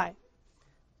 Why?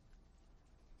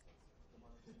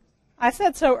 I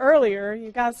said so earlier.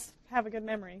 You guys have a good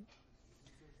memory.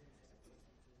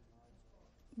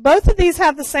 Both of these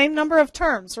have the same number of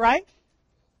terms, right?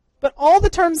 But all the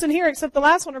terms in here except the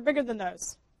last one are bigger than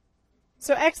those.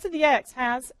 So x to the x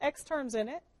has x terms in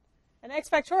it, and x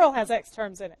factorial has x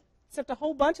terms in it. Except a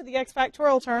whole bunch of the x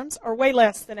factorial terms are way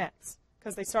less than x,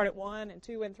 because they start at 1 and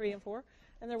 2 and 3 and 4,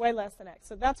 and they're way less than x.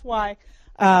 So that's why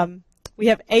We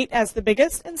have 8 as the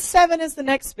biggest, and 7 is the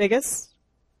next biggest.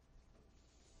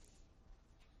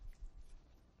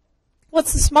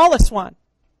 What's the smallest one?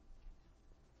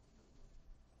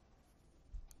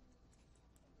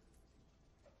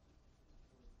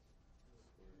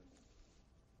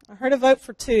 I heard a vote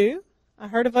for 2. I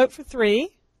heard a vote for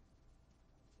 3.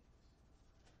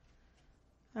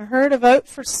 I heard a vote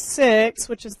for 6,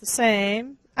 which is the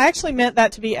same. I actually meant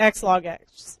that to be x log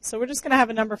x. So we're just going to have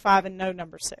a number 5 and no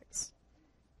number 6.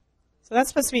 So that's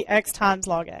supposed to be x times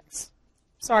log x.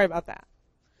 Sorry about that.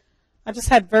 I just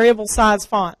had variable size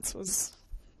fonts. It was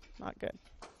not good.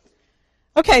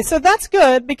 Okay, so that's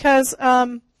good because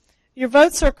your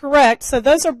votes are correct. So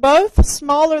those are both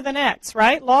smaller than x,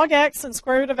 right? Log x and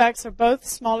square root of x are both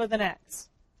smaller than x.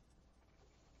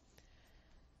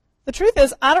 The truth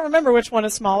is, I don't remember which one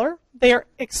is smaller. They are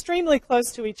extremely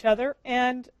close to each other,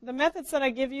 and the methods that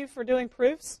I give you for doing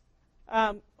proofs,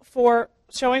 for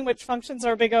showing which functions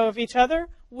are big O of each other,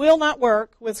 will not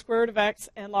work with square root of x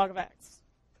and log of x.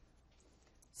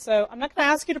 So I'm not going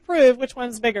to ask you to prove which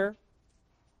one's bigger.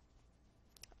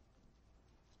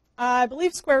 I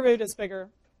believe square root is bigger,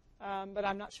 but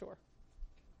I'm not sure.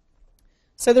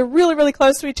 So they're really, really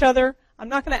close to each other. I'm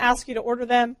not going to ask you to order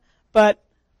them, but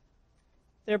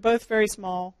they're both very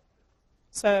small.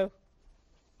 So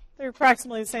they're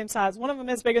approximately the same size. One of them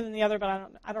is bigger than the other,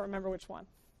 but I don't remember which one.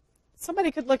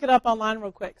 Somebody could look it up online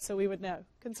real quick so we would know.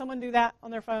 Can someone do that on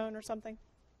their phone or something?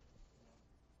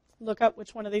 Look up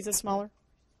which one of these is smaller.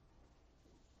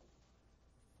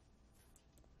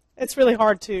 It's really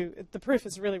hard the proof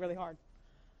is really, really hard.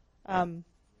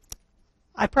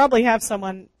 I probably have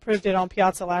someone proved it on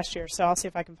Piazza last year, so I'll see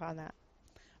if I can find that.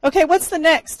 Okay, what's the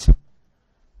next?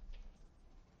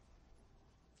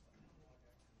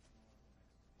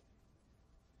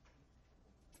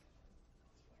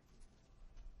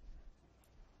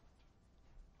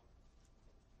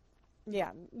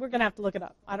 Yeah, we're going to have to look it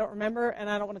up. I don't remember, and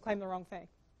I don't want to claim the wrong thing.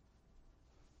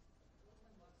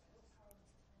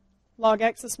 Log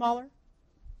x is smaller?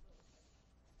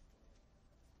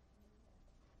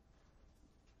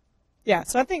 Yeah,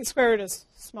 so I think square root is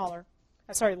smaller.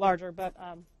 Sorry, larger, but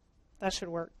that should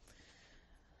work.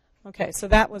 Okay, so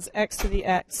that was x to the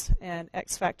x and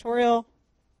x factorial.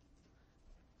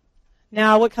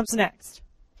 Now what comes next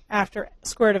after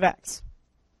square root of x?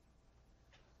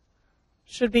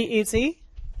 Should be easy.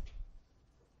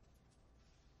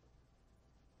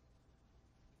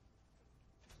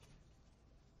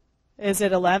 Is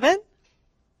it 11?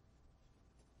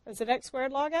 Is it x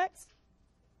squared log x?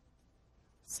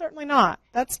 Certainly not.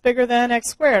 That's bigger than x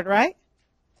squared, right?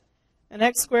 And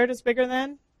x squared is bigger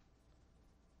than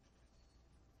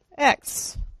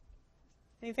x.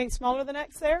 Anything smaller than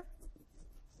x there?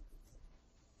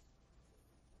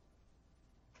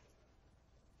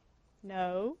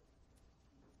 No.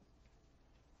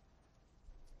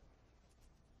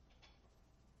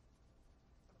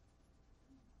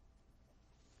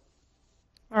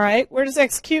 All right, where does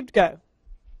x cubed go?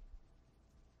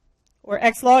 Or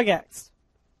x log x?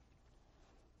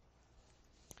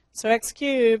 So x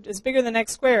cubed is bigger than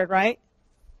x squared, right?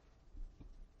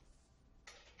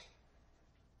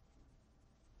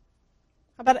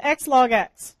 How about x log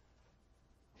x?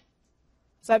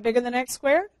 Is that bigger than x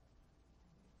squared?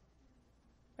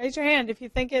 Raise your hand if you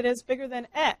think it is bigger than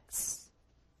x.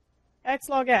 X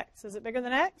log x. Is it bigger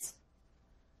than x?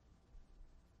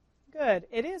 Good.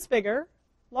 It is bigger.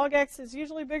 Log x is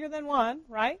usually bigger than 1,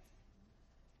 right?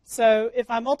 So if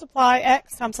I multiply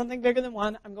x times something bigger than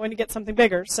 1, I'm going to get something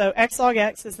bigger. So x log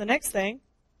x is the next thing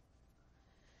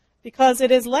because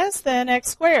it is less than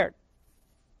x squared.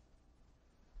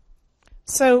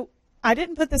 So I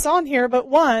didn't put this on here, but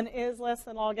 1 is less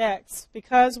than log x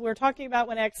because we're talking about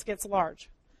when x gets large.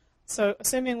 So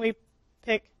assuming we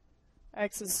pick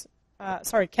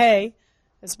k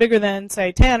is bigger than,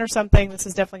 say, 10 or something, this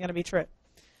is definitely going to be true.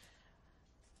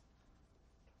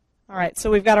 All right,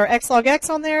 so we've got our x log x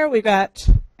on there. We've got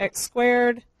x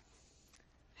squared.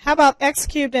 How about x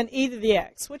cubed and e to the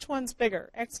x? Which one's bigger,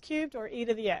 x cubed or e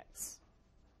to the x?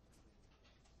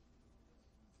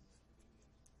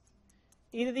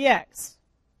 E to the x.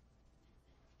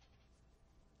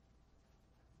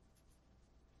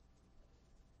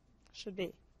 Should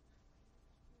be.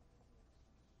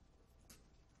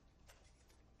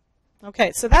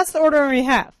 Okay, so that's the order we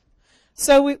have.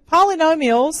 So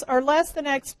polynomials are less than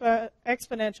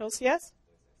exponentials, yes?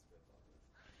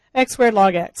 X squared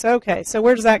log x. Okay, so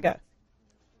where does that go?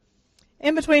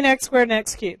 In between x squared and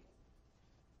x cubed.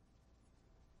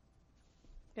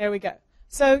 There we go.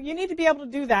 So you need to be able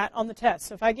to do that on the test.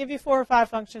 So if I give you 4 or 5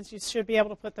 functions, you should be able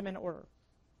to put them in order.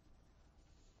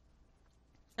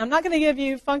 I'm not going to give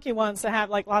you funky ones that have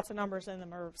like lots of numbers in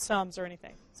them or sums or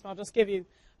anything. So I'll just give you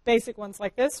basic ones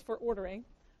like this for ordering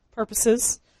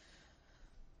purposes.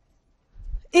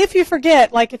 If you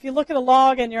forget, like if you look at a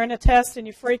log and you're in a test and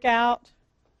you freak out,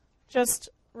 just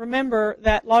remember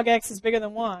that log x is bigger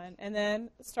than 1, and then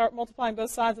start multiplying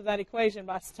both sides of that equation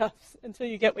by stuff until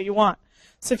you get what you want.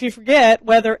 So if you forget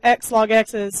whether x log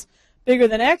x is bigger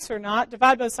than x or not,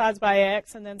 divide both sides by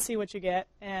x and then see what you get,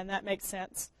 and that makes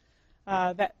sense.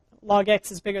 That log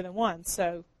x is bigger than 1.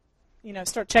 So,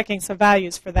 start checking some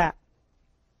values for that.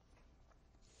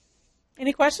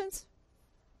 Any questions?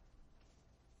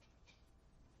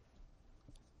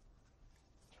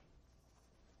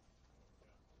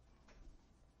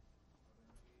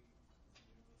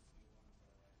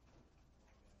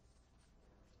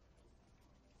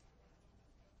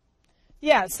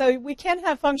 Yeah, so we can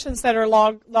have functions that are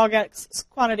log x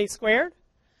quantity squared.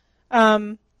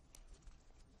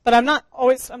 But I'm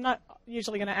not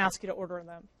usually going to ask you to order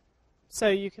them. So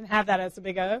you can have that as a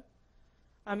big O.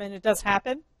 And it does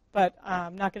happen, but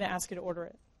I'm not going to ask you to order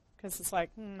it because it's like,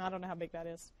 I don't know how big that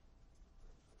is.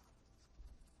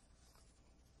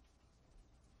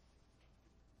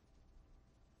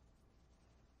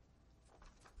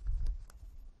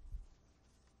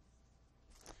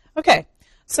 Okay,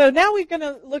 so now we're going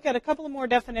to look at a couple of more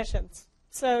definitions.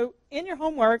 So in your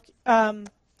homework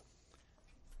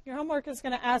is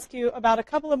going to ask you about a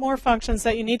couple of more functions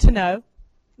that you need to know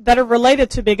that are related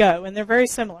to big O, and they're very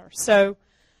similar. So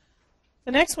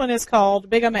the next one is called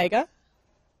big omega.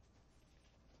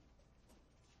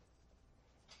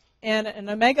 And an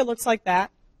omega looks like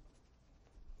that.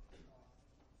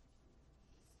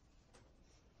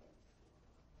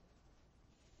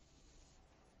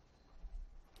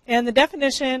 And the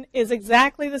definition is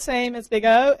exactly the same as big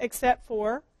O, except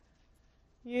for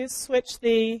you switch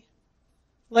the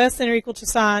less than or equal to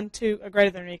sign to a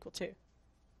greater than or equal to.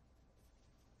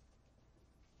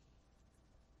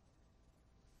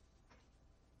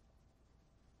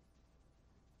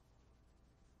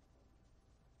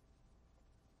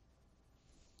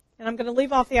 And I'm going to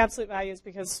leave off the absolute values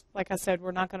because, like I said,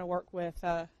 we're not going to work with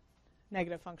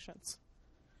negative functions.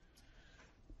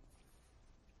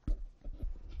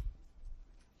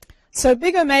 So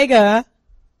big omega,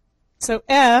 so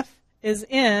f is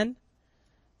in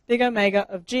big omega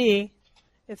of g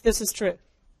if this is true.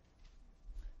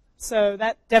 So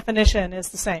that definition is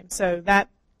the same. So that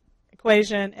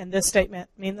equation and this statement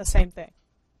mean the same thing.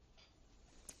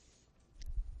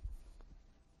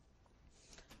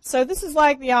 So this is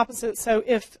like the opposite. So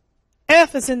if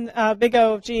f is in big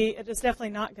O of g, it is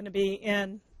definitely not going to be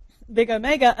in big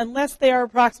omega unless they are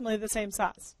approximately the same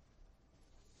size.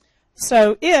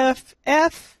 So if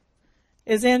f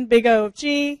is in big O of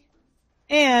g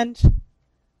and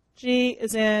g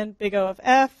is in big O of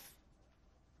f,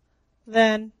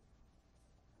 then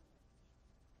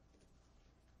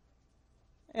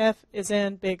f is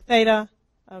in big theta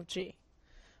of g.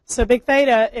 So big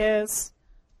theta is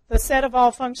the set of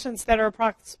all functions that are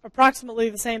approximately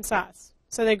the same size.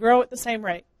 So they grow at the same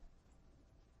rate.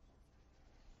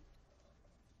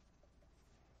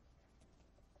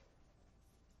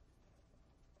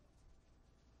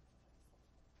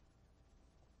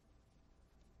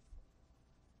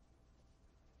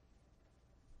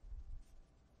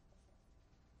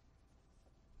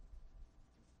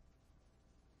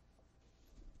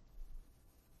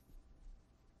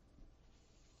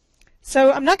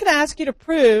 So I'm not going to ask you to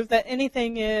prove that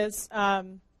anything is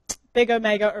big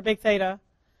omega or big theta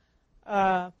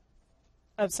of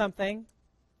something.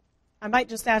 I might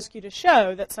just ask you to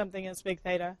show that something is big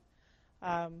theta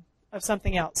of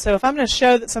something else. So if I'm going to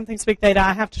show that something's big theta,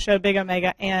 I have to show big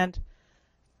omega and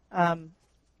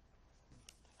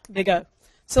big O.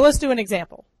 So let's do an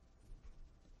example.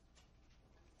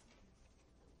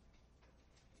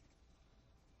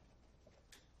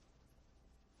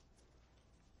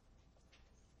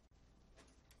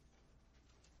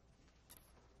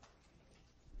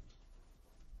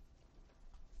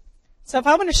 So if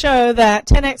I want to show that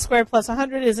 10x squared plus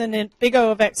 100 is in big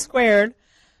O of x squared,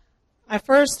 I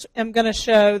first am going to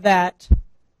show that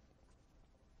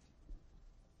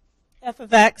f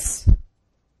of x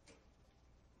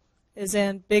is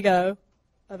in big O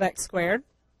of x squared.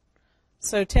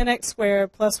 So 10x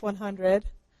squared plus 100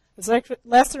 is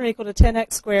less than or equal to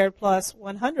 10x squared plus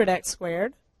 100x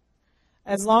squared,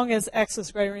 as long as x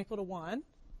is greater than or equal to 1.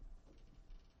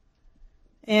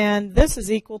 And this is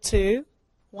equal to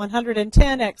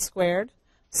 110x squared.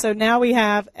 So now we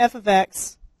have f of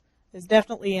x is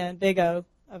definitely in big O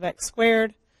of x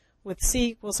squared with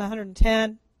c equals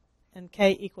 110 and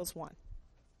k equals 1.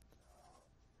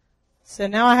 So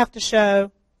now I have to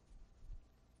show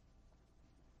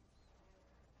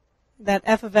that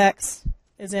f of x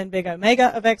is in big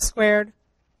omega of x squared.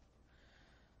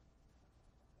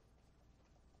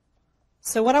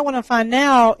 So what I want to find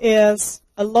now is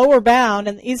a lower bound,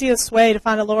 and the easiest way to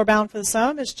find a lower bound for the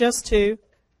sum is just to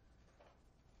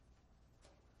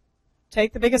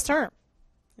take the biggest term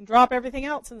and drop everything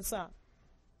else in the sum.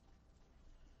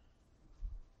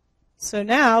 So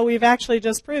now we've actually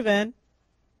just proven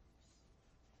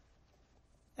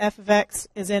f of x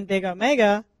is in big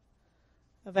omega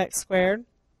of x squared.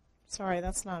 Sorry,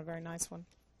 that's not a very nice one.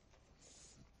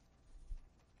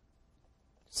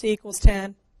 C equals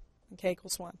 10 and k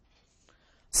equals 1.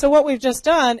 So what we've just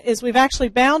done is we've actually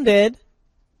bounded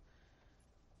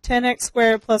 10x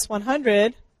squared plus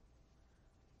 100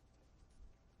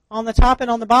 on the top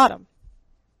and on the bottom.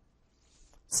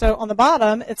 So on the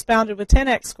bottom, it's bounded with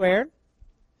 10x squared,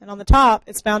 and on the top,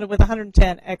 it's bounded with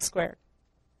 110x squared.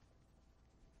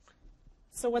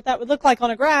 So what that would look like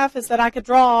on a graph is that I could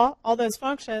draw all those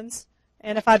functions,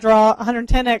 and if I draw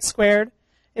 110x squared,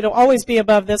 it'll always be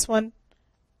above this one,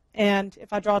 and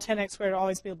if I draw 10x squared, it'll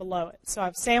always be below it. So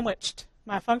I've sandwiched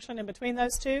my function in between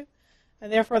those two, and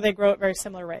therefore they grow at very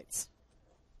similar rates.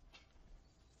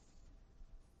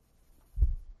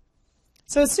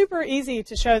 So it's super easy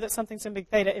to show that something's in big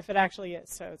theta if it actually is.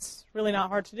 So it's really not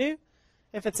hard to do.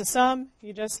 If it's a sum,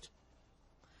 you just,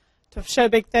 to show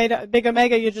big theta, big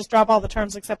omega, you just drop all the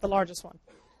terms except the largest one.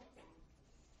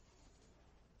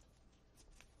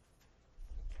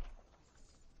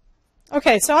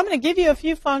 Okay, so I'm going to give you a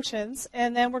few functions,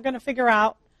 and then we're going to figure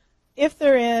out if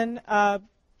they're in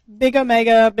big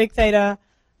omega, big theta,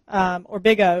 or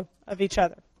big O of each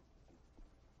other.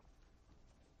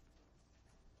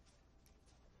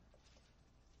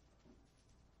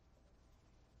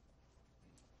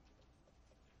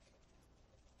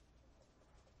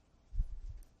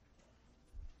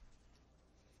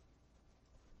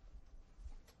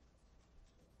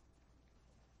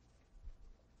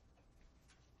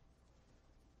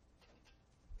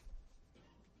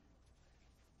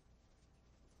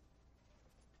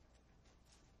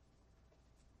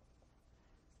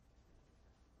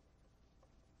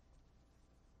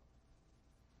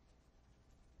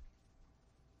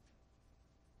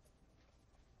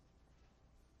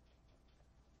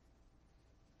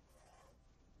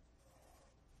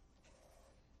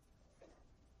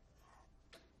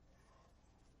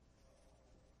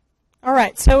 All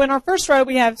right, so in our first row,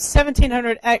 we have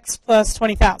 1,700x plus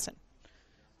 20,000.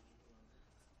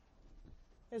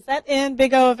 Is that in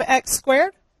big O of x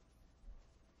squared?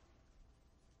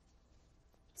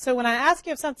 So when I ask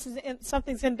you if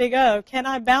something's in big O, can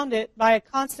I bound it by a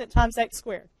constant times x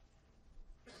squared?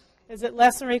 Is it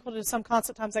less than or equal to some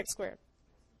constant times x squared?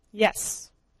 Yes.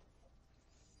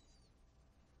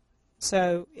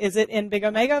 So is it in big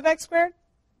omega of x squared?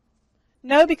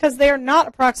 No, because they are not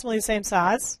approximately the same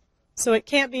size. So it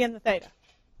can't be in the theta.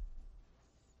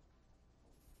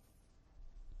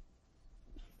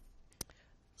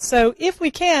 So if we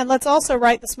can, let's also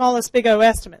write the smallest big O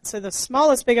estimate. So the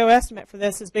smallest big O estimate for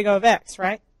this is big O of x,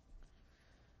 right?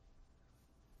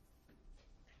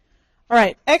 All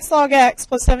right, x log x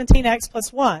plus 17x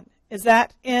plus 1. Is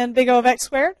that in big O of x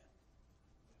squared?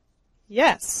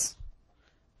 Yes.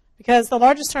 Because the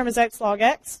largest term is x log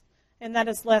x, and that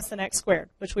is less than x squared,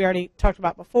 which we already talked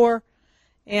about before.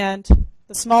 And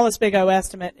the smallest big O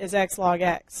estimate is x log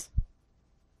x.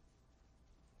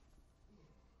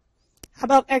 How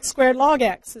about x squared log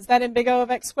x? Is that in big O of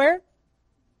x squared?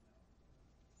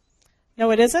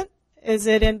 No, it isn't. Is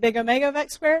it in big omega of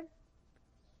x squared?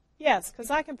 Yes,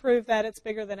 because I can prove that it's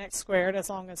bigger than x squared as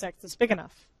long as x is big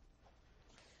enough.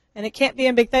 And it can't be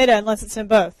in big theta unless it's in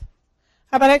both.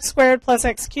 How about x squared plus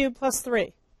x cubed plus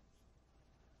 3?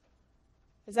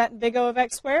 Is that in big O of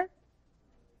x squared?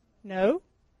 No.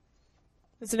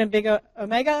 Is it in big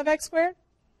omega of x squared?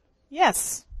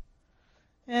 Yes.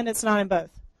 And it's not in both.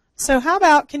 So how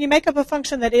about, can you make up a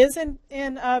function that is in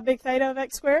big theta of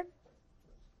x squared?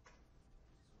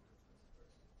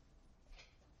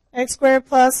 X squared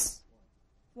plus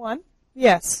 1?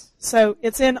 Yes. So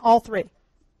it's in all three.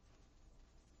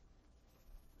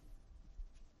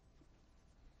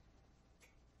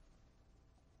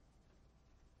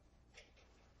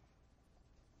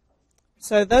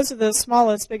 So those are the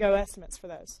smallest big O estimates for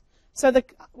those. So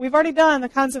we've already done the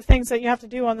kinds of things that you have to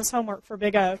do on this homework for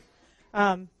big O.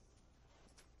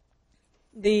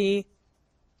 The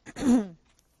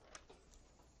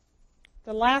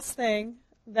last thing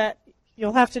that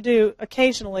you'll have to do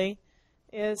occasionally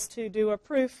is to do a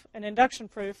proof, an induction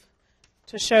proof,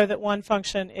 to show that one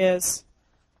function is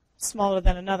smaller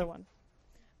than another one.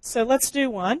 So let's do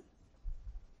one.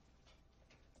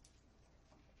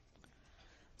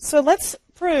 So let's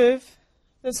prove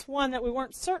this one that we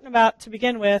weren't certain about to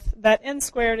begin with, that n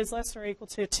squared is less than or equal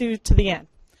to 2 to the n.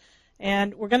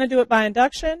 And we're going to do it by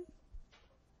induction,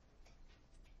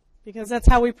 because that's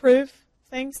how we prove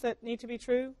things that need to be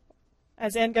true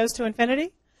as n goes to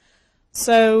infinity.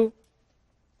 So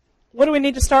what do we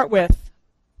need to start with?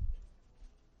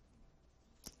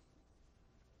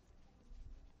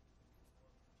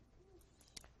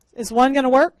 Is 1 going to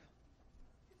work?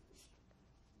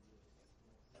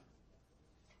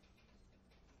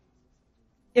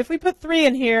 If we put 3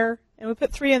 in here and we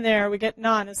put 3 in there, we get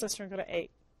 9 is less than or equal to 8.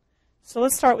 So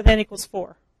let's start with n equals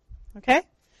 4. Okay?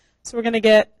 So we're going to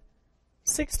get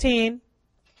 16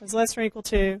 is less than or equal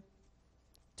to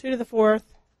 2 to the 4th,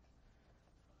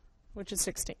 which is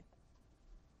 16.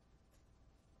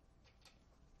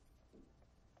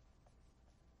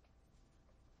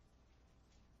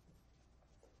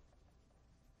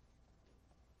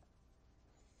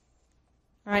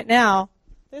 All right, now,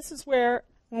 this is where,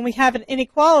 when we have an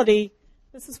inequality,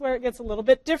 this is where it gets a little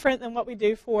bit different than what we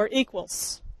do for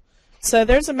equals. So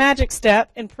there's a magic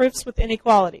step in proofs with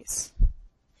inequalities.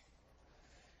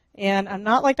 And I'm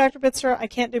not like Dr. Bitzer, I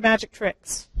can't do magic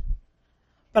tricks.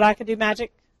 But I can do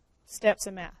magic steps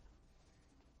in math.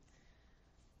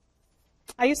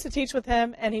 I used to teach with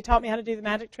him, and he taught me how to do the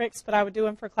magic tricks, but I would do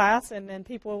them for class, and then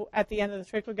people at the end of the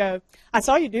trick would go, I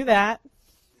saw you do that.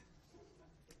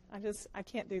 I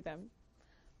can't do them.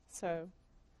 So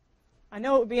I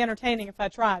know it would be entertaining if I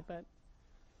tried, but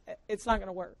it's not going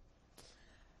to work.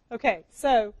 Okay,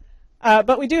 so,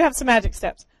 but we do have some magic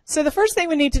steps. So the first thing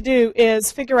we need to do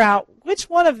is figure out which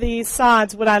one of these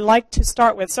sides would I like to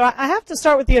start with. So I have to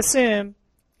start with the assume.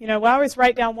 You know, we always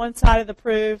write down one side of the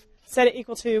prove, set it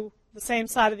equal to the same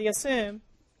side of the assume.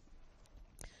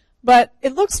 But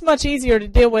it looks much easier to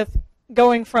deal with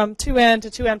going from 2n to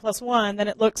 2n plus 1 than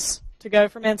it looks to go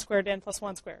from n squared to n plus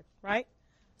 1 squared, right?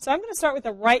 So I'm going to start with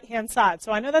the right-hand side.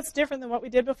 So I know that's different than what we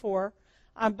did before,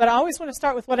 but I always want to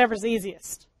start with whatever's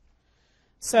easiest.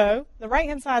 So the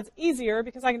right-hand side's easier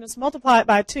because I can just multiply it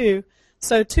by 2.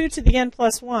 So 2 to the n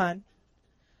plus 1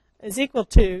 is equal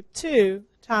to 2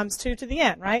 times 2 to the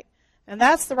n, right? And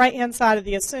that's the right-hand side of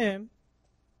the assume.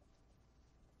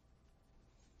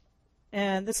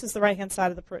 And this is the right-hand side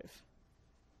of the proof.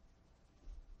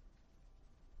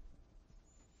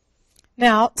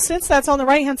 Now, since that's on the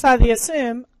right-hand side of the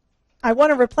assume, I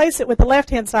want to replace it with the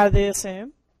left-hand side of the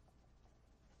assume,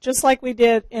 just like we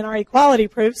did in our equality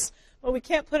proofs. But we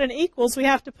can't put an equals. We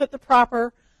have to put the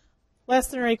proper less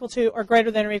than or equal to or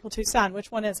greater than or equal to sign. Which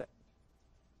one is it?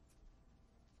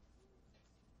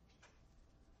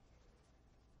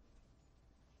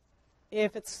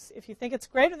 If you think it's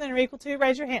greater than or equal to,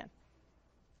 raise your hand.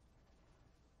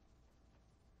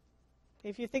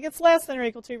 If you think it's less than or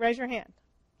equal to, raise your hand.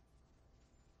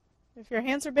 If your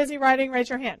hands are busy writing, raise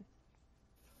your hand.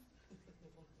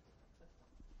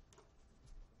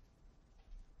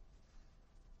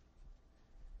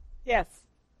 Yes.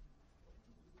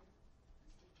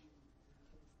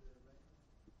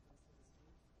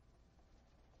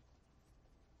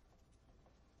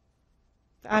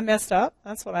 I messed up.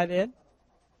 That's what I did.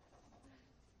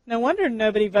 No wonder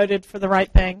nobody voted for the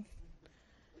right thing.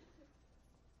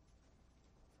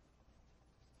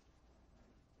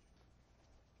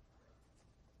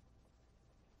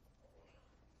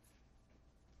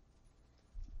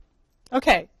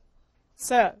 Okay,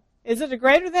 so is it a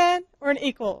greater than or an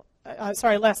equal?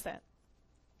 Less than.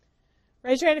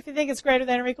 Raise your hand if you think it's greater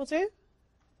than or equal to.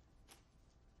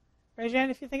 Raise your hand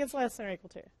if you think it's less than or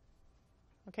equal to.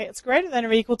 Okay, it's greater than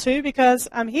or equal to because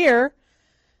I'm here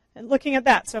and looking at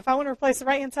that. So if I want to replace the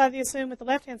right-hand side of the assume with the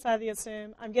left-hand side of the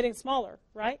assume, I'm getting smaller,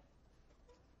 right?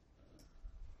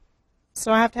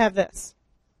 So I have to have this.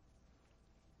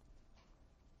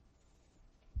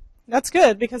 That's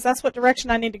good because that's what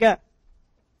direction I need to go.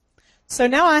 So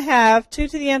now I have 2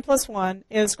 to the n plus 1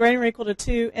 is greater than or equal to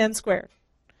 2n squared.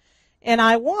 And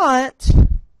I want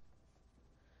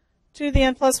 2 to the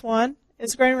n plus 1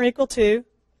 is greater than or equal to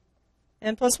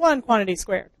n plus 1 quantity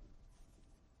squared.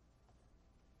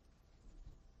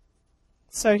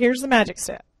 So here's the magic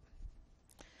step.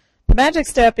 The magic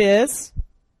step is,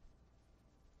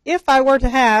 if I were to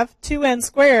have 2n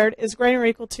squared is greater than or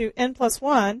equal to n plus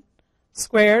 1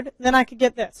 squared, then I could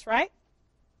get this, right?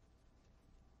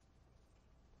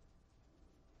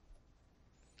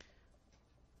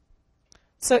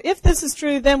 So if this is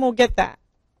true, then we'll get that.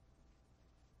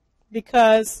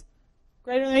 Because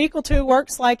greater than or equal to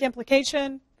works like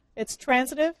implication. It's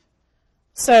transitive.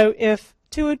 So if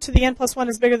 2 to the n plus 1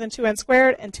 is bigger than 2n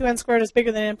squared, and 2n squared is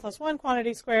bigger than n plus 1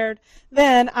 quantity squared,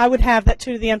 then I would have that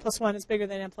 2 to the n plus 1 is bigger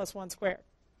than n plus 1 squared.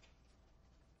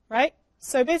 Right?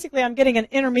 So basically I'm getting an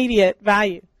intermediate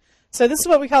value. So this is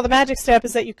what we call the magic step,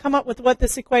 is that you come up with what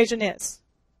this equation is.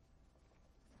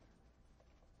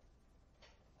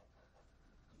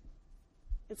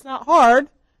 It's not hard,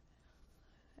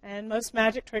 and most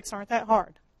magic tricks aren't that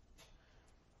hard.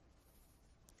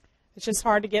 It's just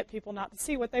hard to get people not to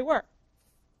see what they were.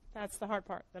 That's the hard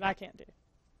part that I can't do.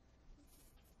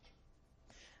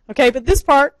 Okay, but this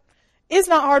part is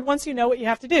not hard once you know what you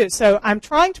have to do. So I'm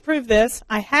trying to prove this.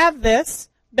 I have this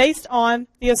based on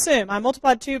the assume. I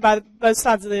multiplied 2 by both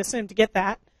sides of the assume to get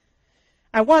that.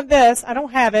 I want this. I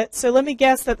don't have it. So let me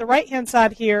guess that the right-hand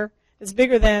side here is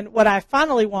bigger than what I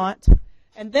finally want.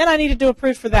 And then I need to do a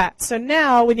proof for that. So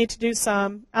now we need to do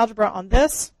some algebra on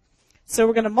this. So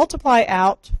we're going to multiply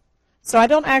out. So I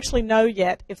don't actually know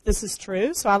yet if this is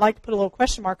true. So I like to put a little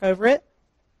question mark over it.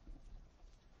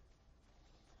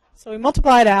 So we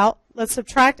multiply it out. Let's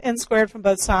subtract n squared from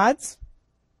both sides.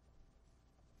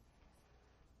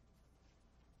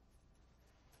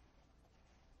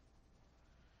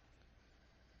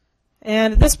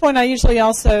 And at this point, I usually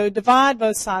also divide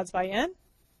both sides by n.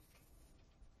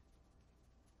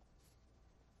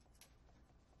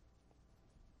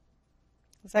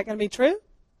 Is that going to be true?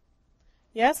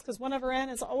 Yes, because 1 over n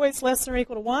is always less than or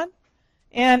equal to 1.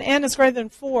 And n is greater than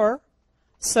 4.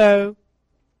 So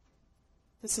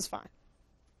this is fine.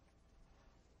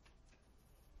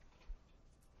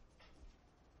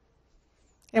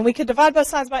 And we could divide both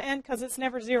sides by n because it's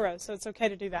never 0, so it's okay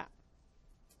to do that.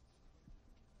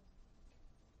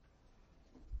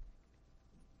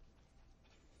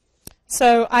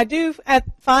 So I do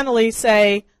finally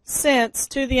say, since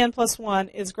 2 to the n plus 1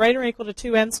 is greater or equal to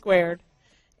 2n squared,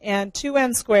 and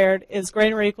 2n squared is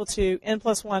greater or equal to n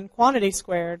plus 1 quantity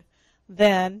squared,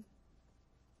 then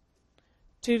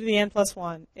 2 to the n plus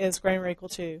 1 is greater or equal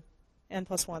to n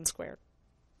plus 1 squared.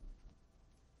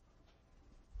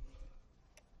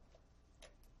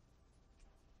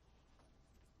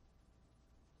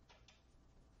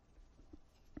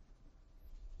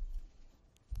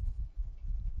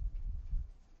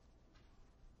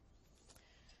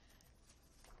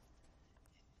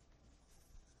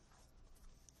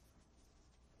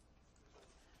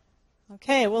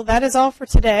 Okay, well that is all for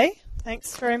today.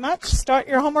 Thanks very much. Start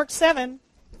your homework 7.